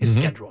debate is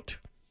scheduled.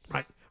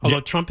 Right.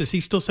 Although Trump, is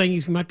he still saying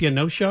he might be a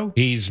no-show?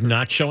 He's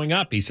not showing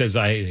up. He says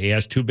he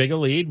has too big a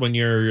lead. When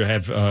you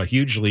have a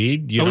huge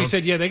lead, he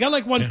said, they got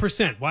like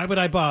 1%. Why would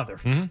I bother?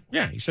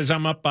 Yeah, he says,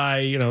 I'm up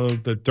by,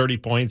 the 30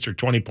 points or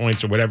 20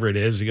 points or whatever it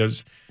is. He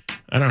goes,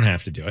 I don't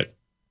have to do it.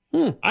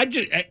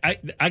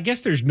 I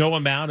guess there's no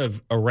amount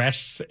of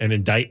arrests and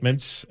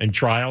indictments and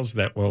trials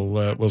that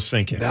will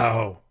sink him.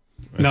 No,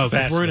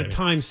 because we're in a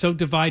time so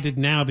divided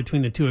now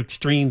between the two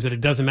extremes that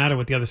it doesn't matter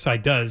what the other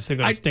side does. They're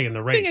going to stay in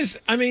the race. Thing is,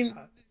 I mean,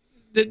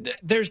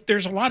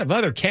 there's a lot of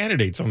other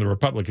candidates on the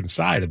Republican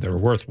side that are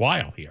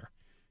worthwhile here.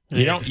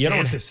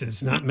 DeSantis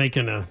is not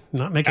making an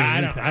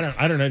impact.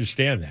 I don't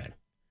understand that.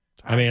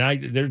 I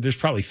mean, there's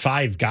probably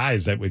 5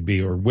 guys that would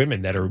be, or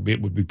women that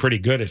would be pretty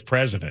good as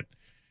president.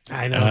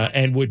 I know,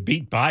 and would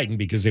beat Biden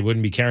because they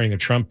wouldn't be carrying a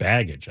Trump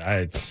baggage.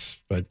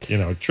 But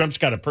Trump's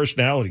got a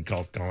personality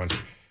cult going.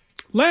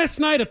 Last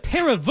night, a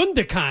pair of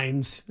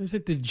Wunderkinds. Is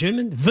it the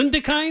German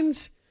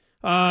Wunderkinds?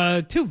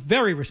 2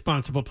 very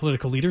responsible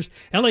political leaders,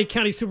 L.A.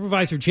 County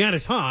Supervisor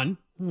Janice Hahn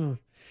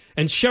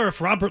and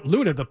Sheriff Robert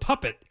Luna, the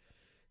puppet,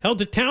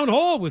 held a town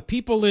hall with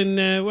people in,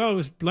 it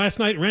was last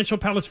night in Rancho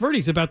Palos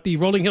Verdes about the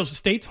Rolling Hills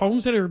Estates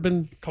homes that have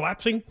been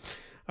collapsing.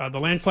 The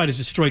landslide has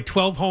destroyed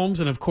 12 homes,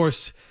 and of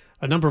course,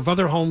 a number of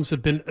other homes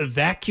have been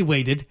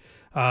evacuated.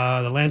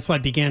 The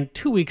landslide began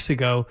 2 weeks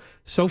ago.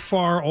 So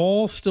far,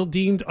 all still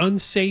deemed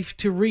unsafe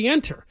to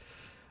re-enter.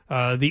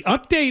 The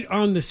update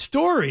on the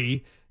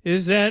story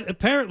is that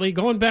apparently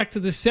going back to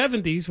the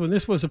 70s, when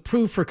this was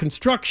approved for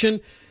construction,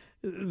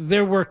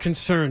 there were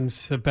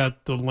concerns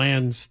about the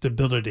land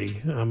stability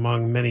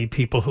among many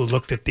people who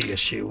looked at the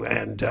issue.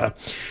 And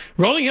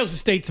Rolling Hills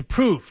Estates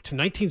approved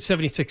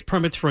 1976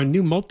 permits for a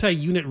new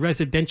multi-unit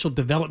residential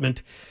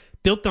development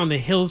built on the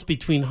hills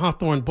between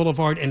Hawthorne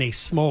Boulevard and a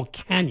small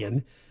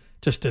canyon,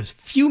 just a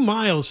few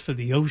miles from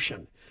the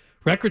ocean.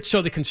 Records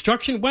show the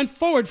construction went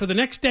forward for the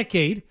next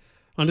decade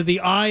under the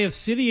eye of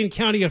city and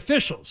county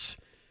officials,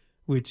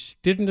 which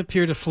didn't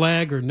appear to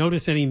flag or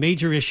notice any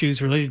major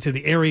issues related to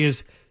the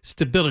area's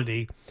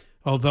stability,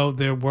 although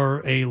there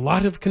were a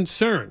lot of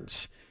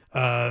concerns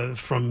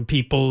from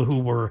people who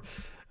were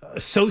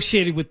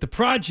associated with the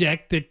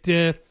project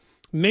that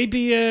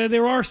maybe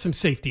there are some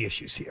safety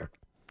issues here.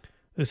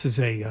 This is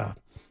a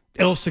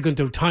El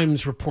Segundo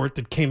Times report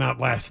that came out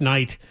last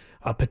night.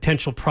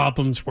 Potential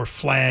problems were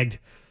flagged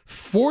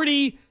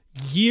 40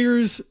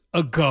 years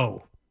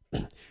ago.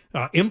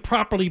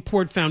 Improperly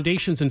poured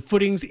foundations and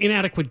footings,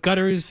 inadequate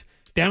gutters,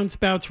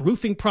 downspouts,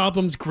 roofing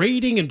problems,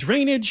 grading and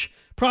drainage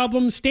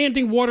problems,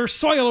 standing water,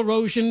 soil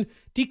erosion,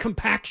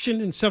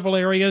 decompaction in several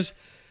areas.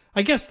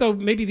 I guess, though,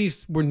 maybe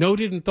these were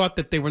noted and thought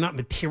that they were not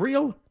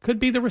material could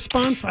be the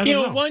response. I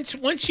don't know.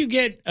 Once you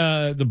get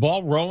the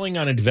ball rolling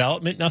on a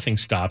development, nothing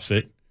stops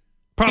it.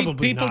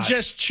 Probably people not.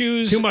 just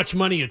choose too much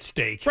money at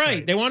stake.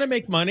 Right. They want to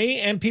make money,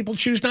 and people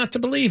choose not to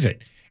believe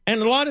it. And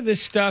a lot of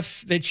this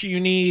stuff that you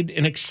need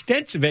an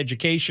extensive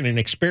education and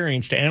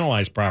experience to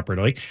analyze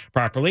properly.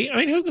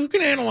 I mean, who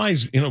can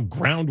analyze,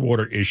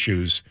 groundwater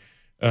issues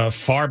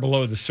far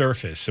below the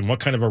surface and what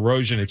kind of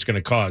erosion it's going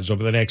to cause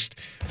over the next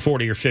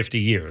 40 or 50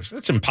 years?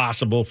 It's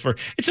impossible for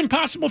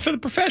the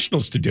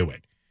professionals to do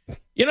it.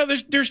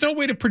 There's no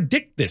way to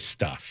predict this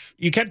stuff.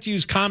 You have to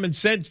use common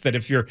sense that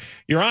if you're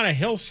on a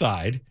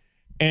hillside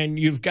and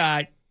you've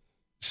got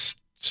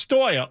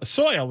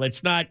soil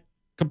that's not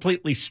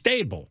completely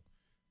stable.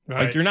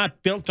 Right. Like you're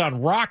not built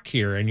on rock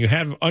here, and you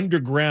have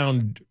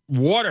underground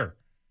water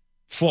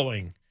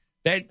flowing,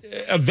 that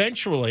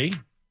eventually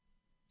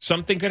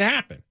something could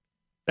happen.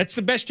 That's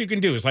the best you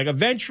can do. It's like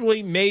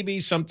eventually maybe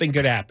something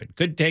could happen.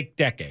 Could take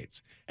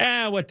decades.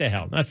 What the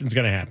hell? Nothing's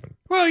going to happen.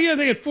 Well, yeah,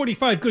 they had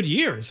 45 good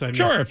years.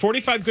 Sure,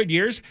 45 good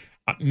years.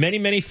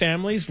 Many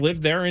families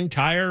lived their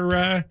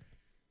entire,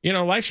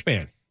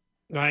 lifespan.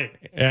 Right.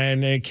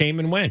 And it came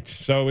and went.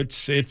 So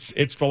it's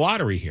the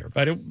lottery here.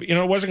 But it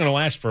wasn't going to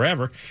last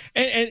forever.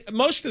 And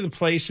most of the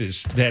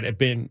places that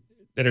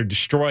are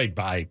destroyed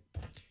by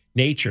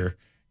nature,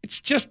 it's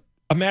just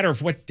a matter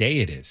of what day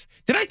it is.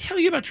 Did I tell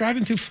you about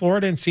driving through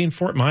Florida and seeing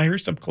Fort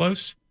Myers up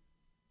close?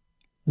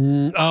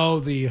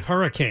 The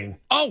hurricane.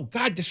 Oh,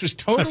 God, this was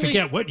totally... I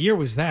forget. What year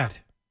was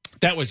that?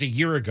 That was a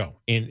year ago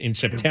in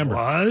September. It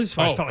was?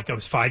 I felt like it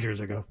was 5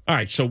 years ago. All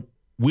right, so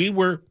we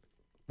were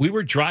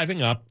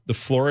driving up the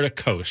Florida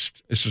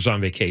coast. This was on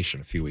vacation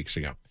a few weeks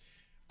ago,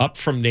 up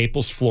from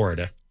Naples,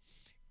 Florida.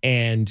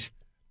 And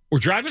we're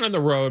driving on the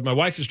road. My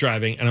wife is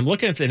driving, and I'm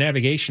looking at the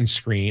navigation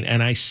screen,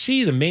 and I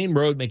see the main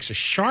road makes a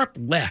sharp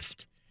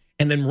left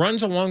and then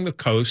runs along the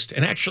coast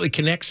and actually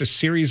connects a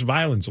series of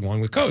islands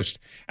along the coast.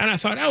 And I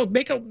thought,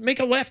 make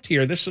a left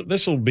here.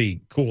 This will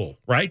be cool,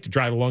 right, to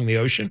drive along the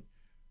ocean.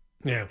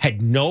 Yeah.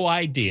 Had no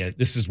idea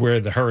this is where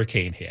the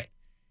hurricane hit.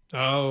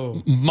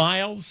 Oh.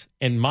 Miles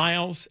and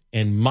miles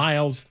and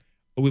miles.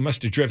 We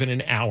must have driven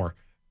an hour.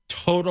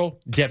 Total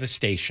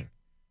devastation.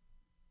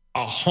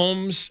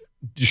 Homes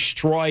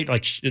destroyed,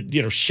 like,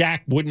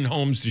 shack wooden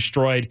homes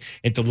destroyed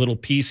into little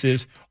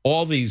pieces.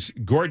 All these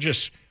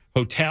gorgeous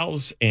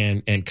hotels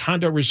and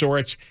condo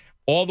resorts,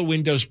 all the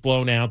windows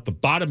blown out, the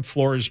bottom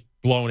floors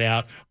blown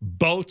out,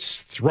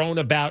 boats thrown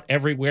about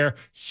everywhere,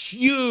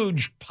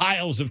 huge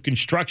piles of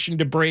construction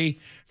debris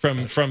from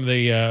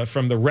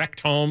the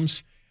wrecked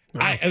homes.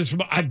 Wow.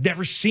 I've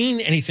never seen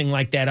anything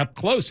like that up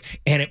close,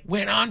 and it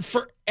went on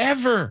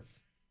forever.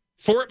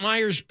 Fort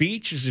Myers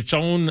Beach is its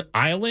own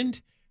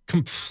island,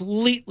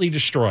 completely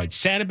destroyed.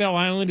 Sanibel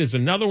Island is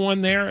another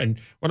one there, and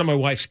one of my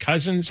wife's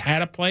cousins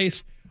had a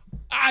place.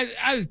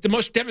 I was the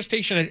most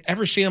devastation I'd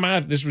ever seen in my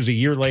life. This was a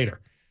year later,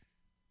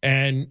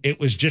 and it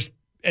was just,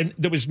 and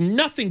there was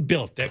nothing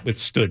built that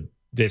withstood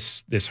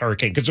this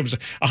hurricane because it was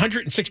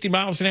 160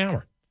 miles an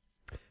hour.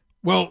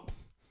 Well,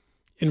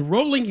 in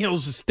Rolling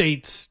Hills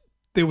Estates,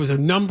 there was a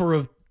number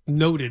of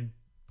noted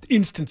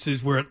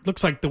instances where it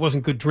looks like there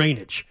wasn't good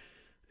drainage.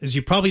 As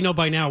you probably know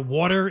by now,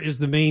 water is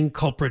the main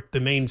culprit,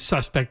 the main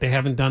suspect. They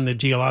haven't done the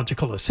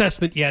geological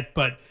assessment yet,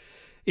 but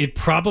it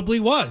probably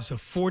was a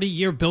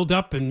 40-year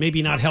buildup and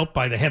maybe not helped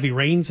by the heavy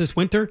rains this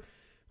winter,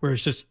 where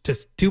it's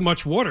just too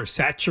much water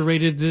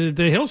saturated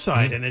the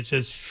hillside. And it's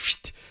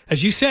just,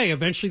 as you say,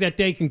 eventually that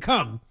day can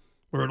come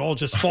where it all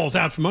just falls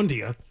out from under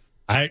you.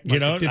 It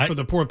did for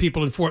the poor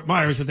people in Fort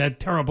Myers with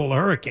that terrible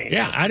hurricane.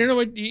 Yeah, I don't know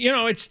what,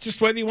 it's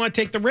just whether you want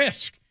to take the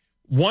risk.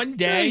 One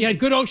day. Yeah, you had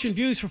good ocean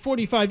views for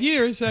 45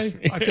 years. I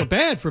feel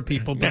bad for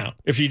people. But now,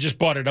 if you just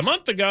bought it a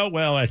month ago,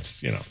 well,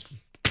 that's,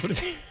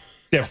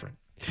 different.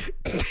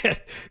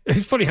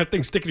 It's funny how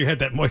things stick in your head,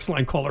 that moist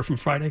line caller from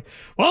Friday.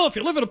 Well, if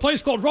you live in a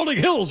place called Rolling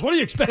Hills, what do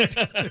you expect?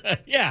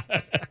 Yeah.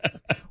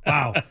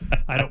 Wow.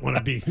 I don't want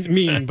to be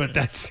mean, but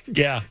that's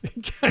kind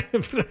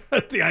of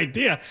the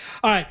idea.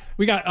 All right.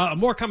 We got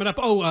more coming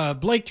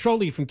up. Blake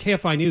Trolley from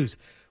KFI News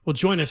will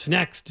join us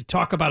next to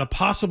talk about a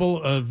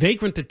possible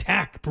vagrant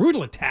attack,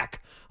 brutal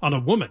attack on a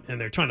woman.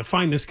 And they're trying to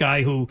find this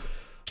guy who,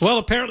 well,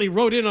 apparently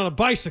rode in on a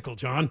bicycle,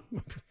 John.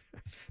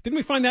 Didn't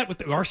we find that with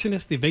the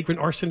arsonist, the vagrant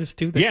arsonist,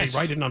 too? That yes. They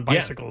ride in on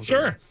bicycles. Yeah,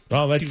 sure.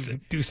 Well, that's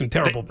do some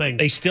terrible things.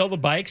 They steal the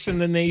bikes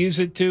and then they use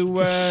it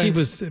to... She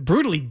was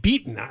brutally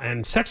beaten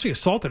and sexually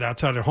assaulted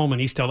outside her home in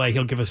East L.A.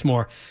 He'll give us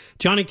more.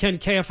 John and Ken,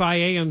 KFI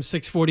AM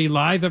 640,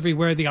 live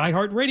everywhere, the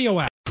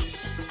iHeartRadio app.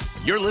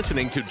 You're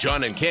listening to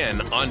John and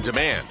Ken on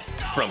demand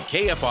from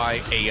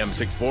KFI AM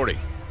 640.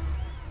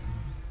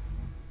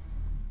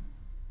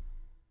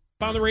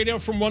 On the radio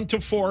from 1 to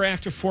 4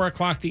 after 4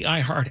 o'clock, the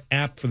iHeart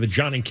app for the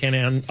John and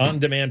Ken On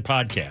Demand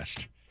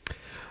podcast.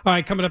 All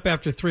right, coming up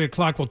after 3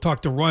 o'clock, we'll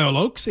talk to Royal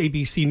Oaks,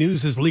 ABC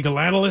News' legal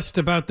analyst,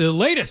 about the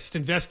latest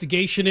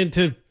investigation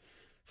into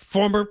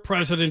former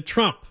President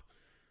Trump.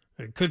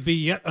 It could be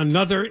yet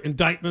another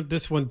indictment,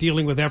 this one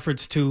dealing with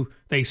efforts to,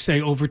 they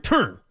say,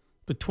 overturn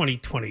the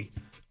 2020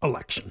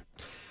 election.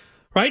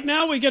 Right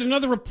now, we get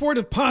another report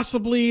of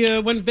possibly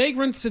when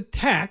vagrants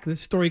attack.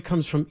 This story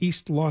comes from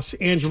East Los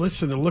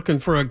Angeles, and they're looking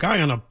for a guy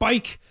on a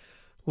bike.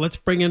 Let's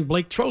bring in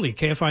Blake Trolley,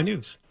 KFI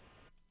News.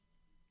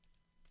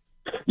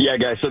 Yeah,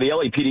 guys. So the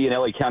LAPD and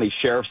LA County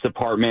Sheriff's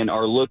Department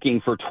are looking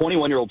for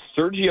 21-year-old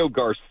Sergio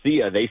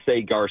Garcia. They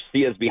say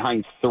Garcia is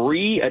behind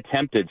 3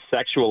 attempted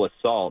sexual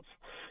assaults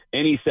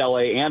in East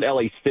LA and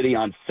LA City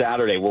on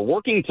Saturday. We're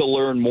working to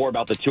learn more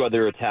about the 2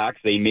 other attacks.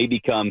 They may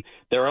become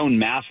their own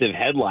massive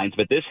headlines,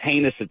 but this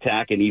heinous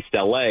attack in East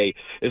LA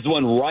is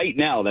one right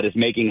now that is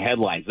making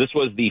headlines. This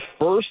was the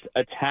first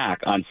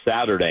attack on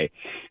Saturday.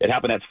 It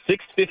happened at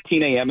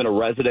 6:15 a.m. in a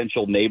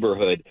residential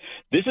neighborhood.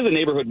 This is a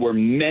neighborhood where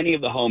many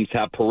of the homes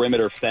have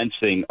perimeter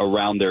fencing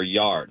around their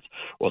yards.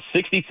 Well,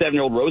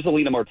 67-year-old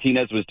Rosalina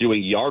Martinez was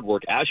doing yard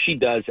work as she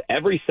does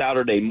every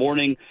Saturday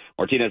morning.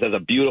 Martinez has a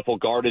beautiful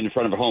garden in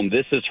front of her home.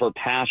 This is her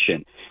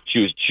passion. She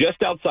was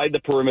just outside the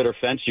perimeter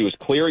fence. She was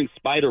clearing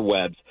spider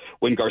webs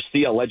when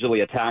Garcia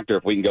allegedly attacked her.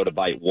 If we can go to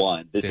bite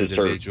one. This is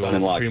her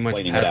son-in-law pretty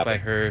much passed by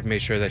her,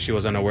 made sure that she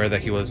was unaware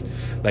that he was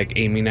like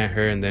aiming at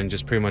her, and then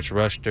just pretty much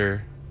rushed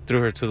her,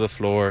 threw her to the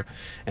floor,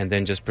 and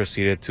then just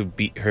proceeded to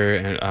beat her.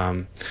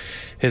 And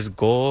his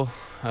goal,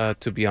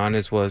 to be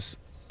honest, was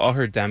all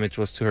her damage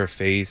was to her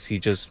face. He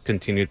just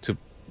continued to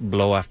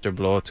blow after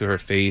blow to her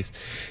face,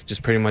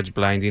 just pretty much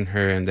blinding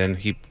her, and then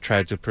he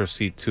tried to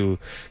proceed to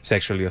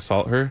sexually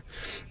assault her,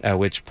 at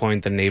which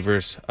point the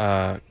neighbors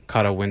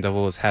caught a wind of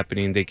what was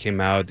happening. They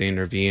came out, they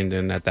intervened,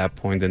 and at that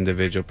point the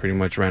individual pretty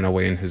much ran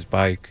away in his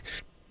bike.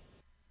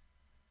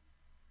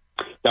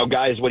 Now,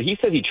 guys, when he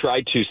says he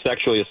tried to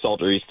sexually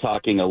assault her, he's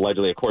talking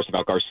allegedly, of course,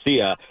 about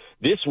Garcia.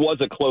 This was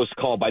a close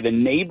call. By the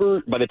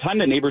time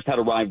the neighbors had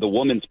arrived, the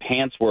woman's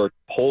pants were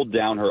pulled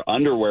down, her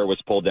underwear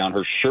was pulled down,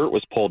 her shirt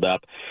was pulled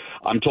up.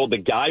 I'm told the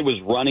guy was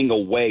running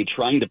away,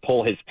 trying to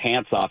pull his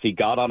pants off. He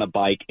got on a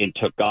bike and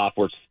took off.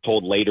 We're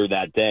told later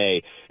that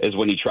day is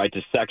when he tried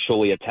to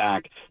sexually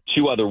attack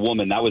two other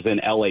women. That was in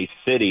L.A.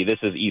 City. This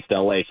is East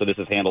L.A., so this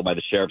is handled by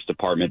the sheriff's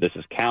department. This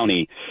is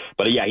county.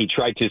 But, yeah, he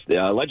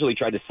allegedly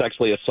tried to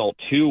sexually assault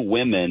two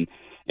women.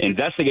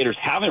 Investigators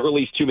haven't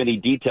released too many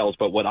details,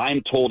 but what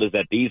I'm told is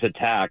that these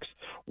attacks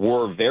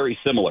were very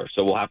similar.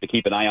 So we'll have to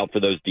keep an eye out for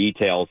those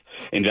details.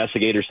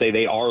 Investigators say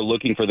they are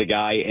looking for the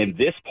guy. And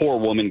this poor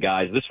woman,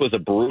 guys, this was a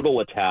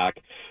brutal attack.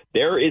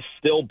 There is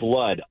still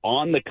blood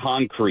on the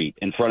concrete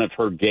in front of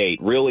her gate,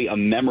 really a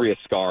memory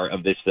scar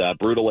of this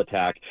brutal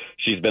attack.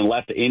 She's been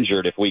left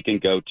injured. If we can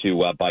go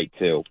to bite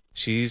two.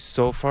 She's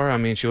so far, I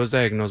mean, she was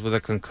diagnosed with a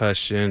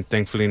concussion.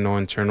 Thankfully, no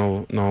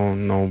internal,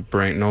 no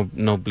brain,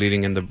 no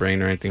bleeding in the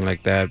brain or anything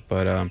like that.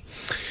 But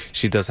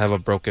she does have a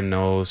broken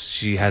nose.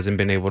 She hasn't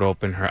been able to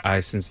open her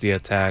eyes since the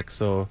attack.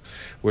 So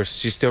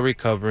she's still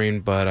recovering,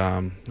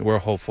 but we're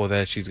hopeful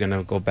that she's going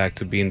to go back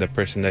to being the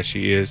person that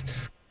she is.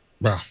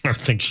 Well, I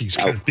think she's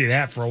going to be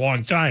that for a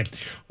long time.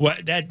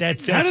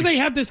 That's how do they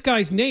have this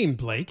guy's name,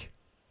 Blake?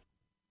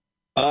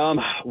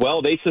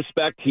 Well, they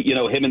suspect,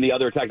 him and the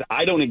other attacks.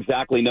 I don't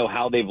exactly know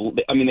how they've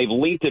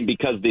linked him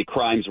because the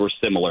crimes were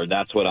similar.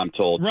 That's what I'm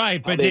told.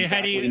 Right, but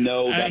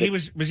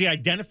was he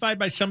identified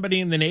by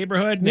somebody in the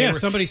neighborhood? Yeah,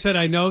 somebody said,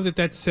 I know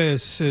that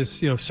says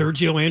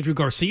Sergio Andrew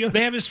Garcia.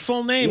 They have his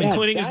full name,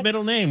 including his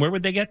middle name. Where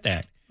would they get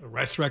that?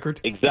 Arrest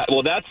record? Exactly.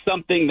 Well, that's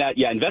something that,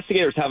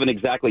 investigators haven't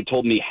exactly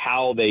told me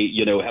how they,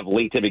 have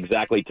linked him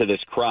exactly to this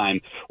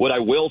crime. What I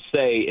will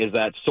say is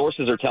that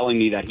sources are telling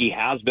me that he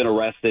has been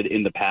arrested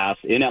in the past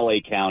in L.A.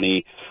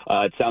 County.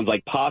 It sounds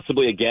like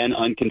possibly, again,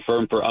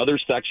 unconfirmed for other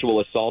sexual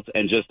assaults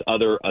and just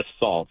other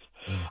assaults.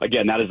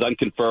 Again, that is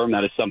unconfirmed.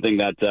 That is something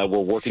that we're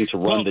working to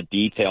run the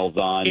details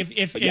on.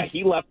 If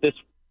he left this.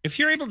 If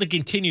you're able to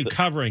continue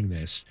covering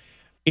this,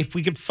 if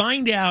we could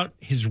find out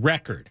his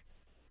record.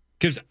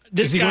 Because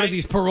is he one of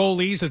these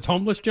parolees that's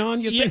homeless, John?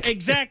 You think?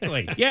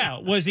 Exactly. Yeah.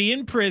 Was he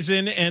in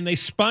prison and they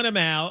spun him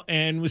out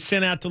and was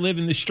sent out to live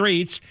in the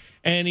streets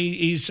and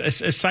he's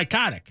a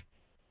psychotic?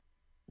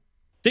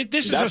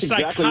 This is a psychotic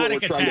exactly what we're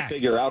attack. Trying to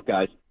figure out,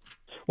 guys.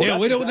 Well,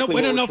 we don't know.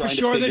 We don't know for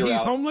sure that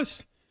he's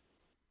homeless.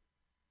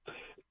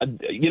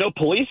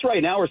 Police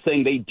right now are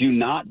saying they do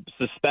not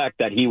suspect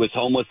that he was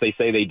homeless. They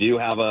say they do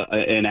have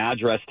an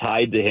address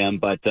tied to him.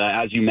 But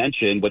as you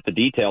mentioned with the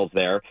details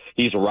there,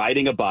 he's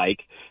riding a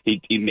bike.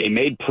 He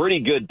made pretty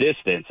good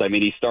distance. I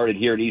mean, he started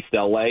here in East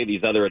L.A.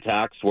 These other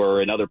attacks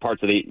were in other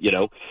parts of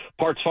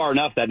parts far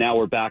enough that now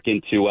we're back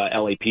into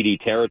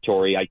LAPD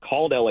territory. I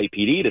called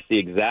LAPD to see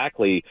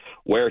exactly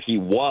where he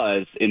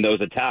was in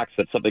those attacks.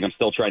 That's something I'm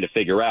still trying to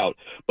figure out.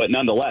 But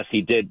nonetheless,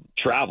 he did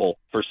travel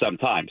for some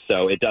time.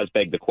 So it does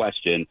beg the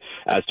question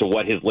as to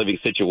what his living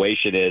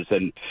situation is.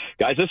 And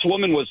guys, this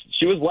woman was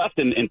left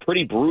in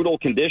pretty brutal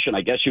condition.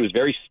 I guess she was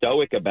very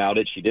stoic about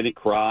it. She didn't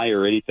cry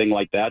or anything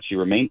like that. She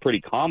remained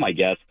pretty calm, I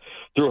guess,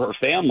 through her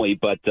family.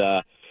 But,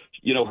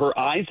 her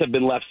eyes have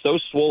been left so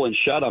swollen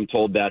shut, I'm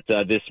told, that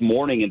this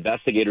morning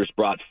investigators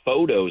brought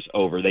photos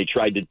over. They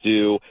tried to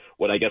do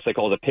what I guess I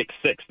call the pick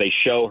six. They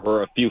show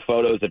her a few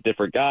photos of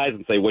different guys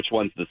and say which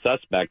one's the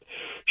suspect.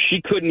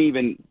 She couldn't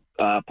even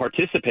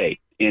participate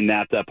in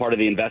that part of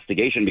the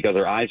investigation because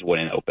her eyes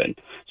wouldn't open.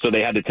 So they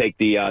had to take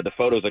the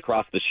photos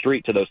across the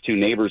street to those two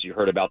neighbors you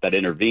heard about that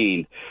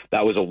intervened.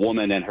 That was a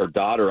woman and her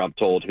daughter, I'm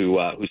told, who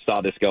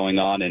saw this going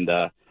on and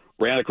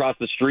ran across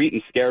the street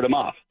and scared him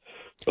off.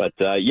 But,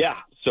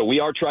 so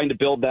we are trying to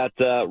build that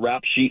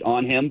rap sheet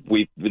on him.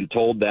 We've been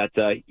told that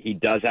he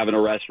does have an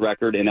arrest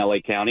record in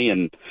L.A. County,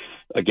 and,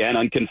 again,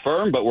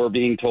 unconfirmed, but we're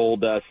being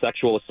told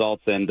sexual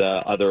assaults and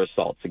other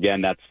assaults.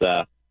 Again,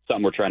 that's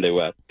something we're trying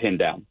to pin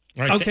down.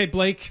 Right. Okay,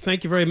 Blake,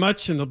 thank you very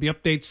much. And there'll be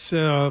updates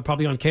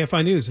probably on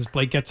KFI News as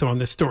Blake gets on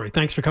this story.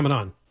 Thanks for coming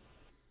on.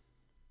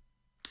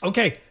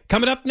 Okay,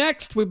 coming up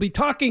next, we'll be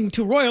talking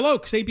to Royal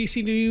Oaks,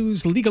 ABC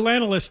News legal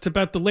analyst,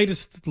 about the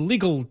latest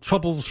legal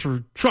troubles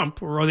for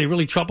Trump. Or are they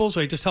really troubles,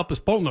 or they just help us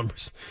poll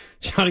numbers?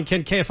 John and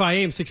Ken, KFI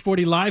AM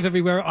 640 live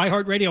everywhere,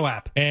 iHeartRadio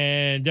app.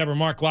 And Deborah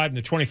Mark live in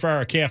the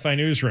 24-hour KFI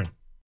newsroom.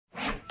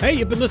 Hey,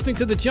 you've been listening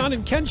to the John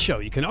and Ken Show.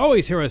 You can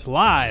always hear us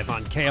live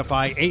on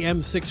KFI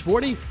AM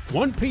 640,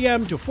 1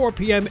 p.m. to 4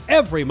 p.m.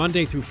 every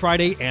Monday through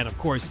Friday, and, of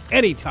course,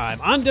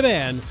 anytime on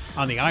demand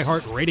on the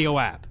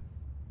iHeartRadio app.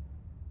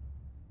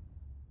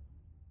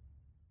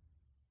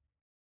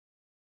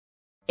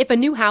 If a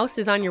new house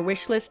is on your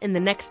wish list in the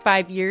next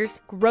 5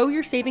 years, grow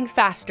your savings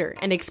faster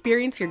and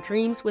experience your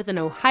dreams with an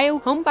Ohio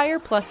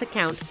Homebuyer Plus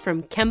account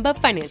from Kemba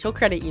Financial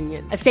Credit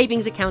Union. A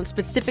savings account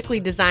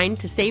specifically designed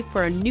to save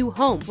for a new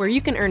home, where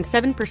you can earn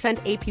 7%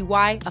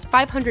 APY,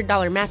 a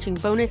 $500 matching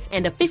bonus,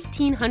 and a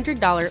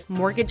 $1,500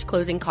 mortgage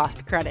closing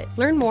cost credit.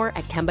 Learn more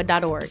at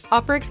Kemba.org.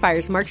 Offer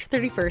expires March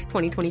 31st,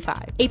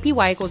 2025.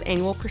 APY equals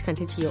annual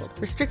percentage yield.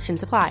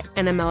 Restrictions apply.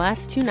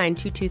 NMLS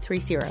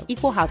 292230.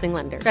 Equal housing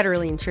lender.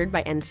 Federally insured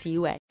by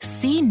NCUA.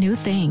 See new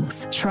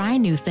things. Try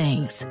new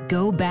things.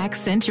 Go back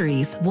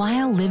centuries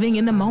while living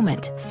in the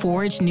moment.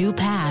 Forge new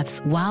paths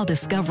while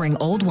discovering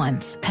old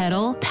ones.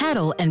 Pedal,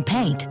 paddle, and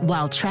paint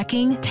while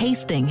trekking,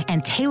 tasting,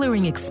 and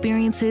tailoring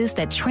experiences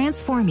that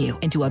transform you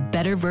into a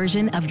better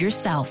version of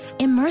yourself.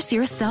 Immerse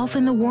yourself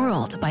in the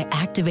world by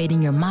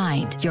activating your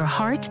mind, your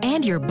heart,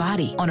 and your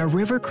body on a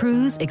river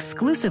cruise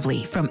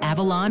exclusively from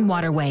Avalon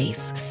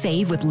Waterways.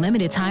 Save with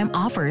limited time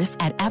offers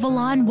at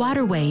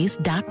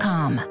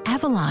AvalonWaterways.com.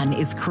 Avalon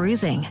is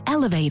cruising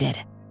elevated.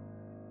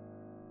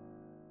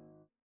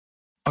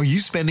 Are you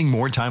spending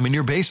more time in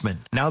your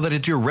basement now that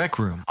it's your rec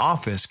room,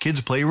 office,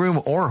 kids'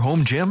 playroom, or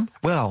home gym?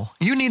 Well,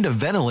 you need to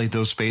ventilate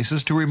those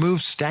spaces to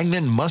remove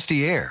stagnant,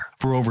 musty air.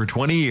 For over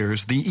 20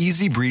 years, the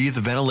Easy Breathe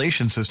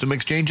ventilation system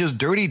exchanges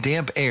dirty,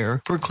 damp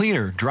air for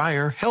cleaner,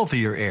 drier,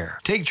 healthier air.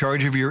 Take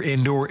charge of your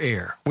indoor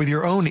air with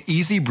your own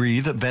Easy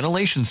Breathe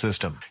ventilation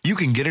system. You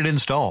can get it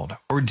installed,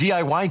 or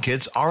DIY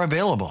kits are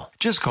available.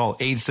 Just call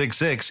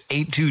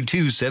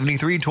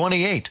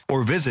 866-822-7328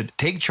 or visit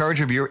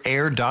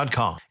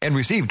takechargeofyourair.com and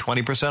receive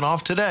 20%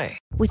 off today.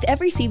 With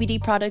every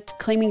CBD product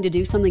claiming to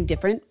do something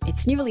different,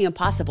 it's nearly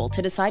impossible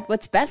to decide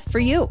what's best for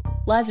you.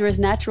 Lazarus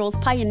Naturals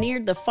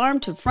pioneered the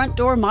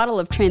farm-to-front-door model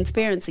of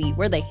transparency,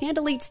 where they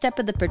handle each step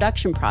of the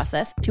production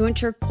process to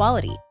ensure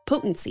quality,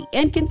 potency,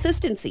 and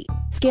consistency.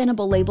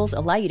 Scannable labels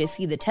allow you to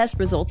see the test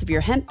results of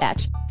your hemp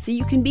batch, so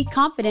you can be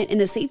confident in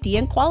the safety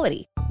and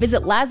quality.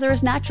 Visit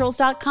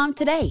LazarusNaturals.com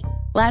today.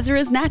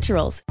 Lazarus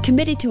Naturals,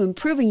 committed to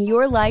improving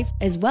your life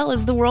as well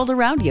as the world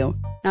around you.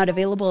 Not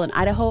available in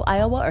Idaho,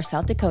 Iowa, or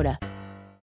South Dakota.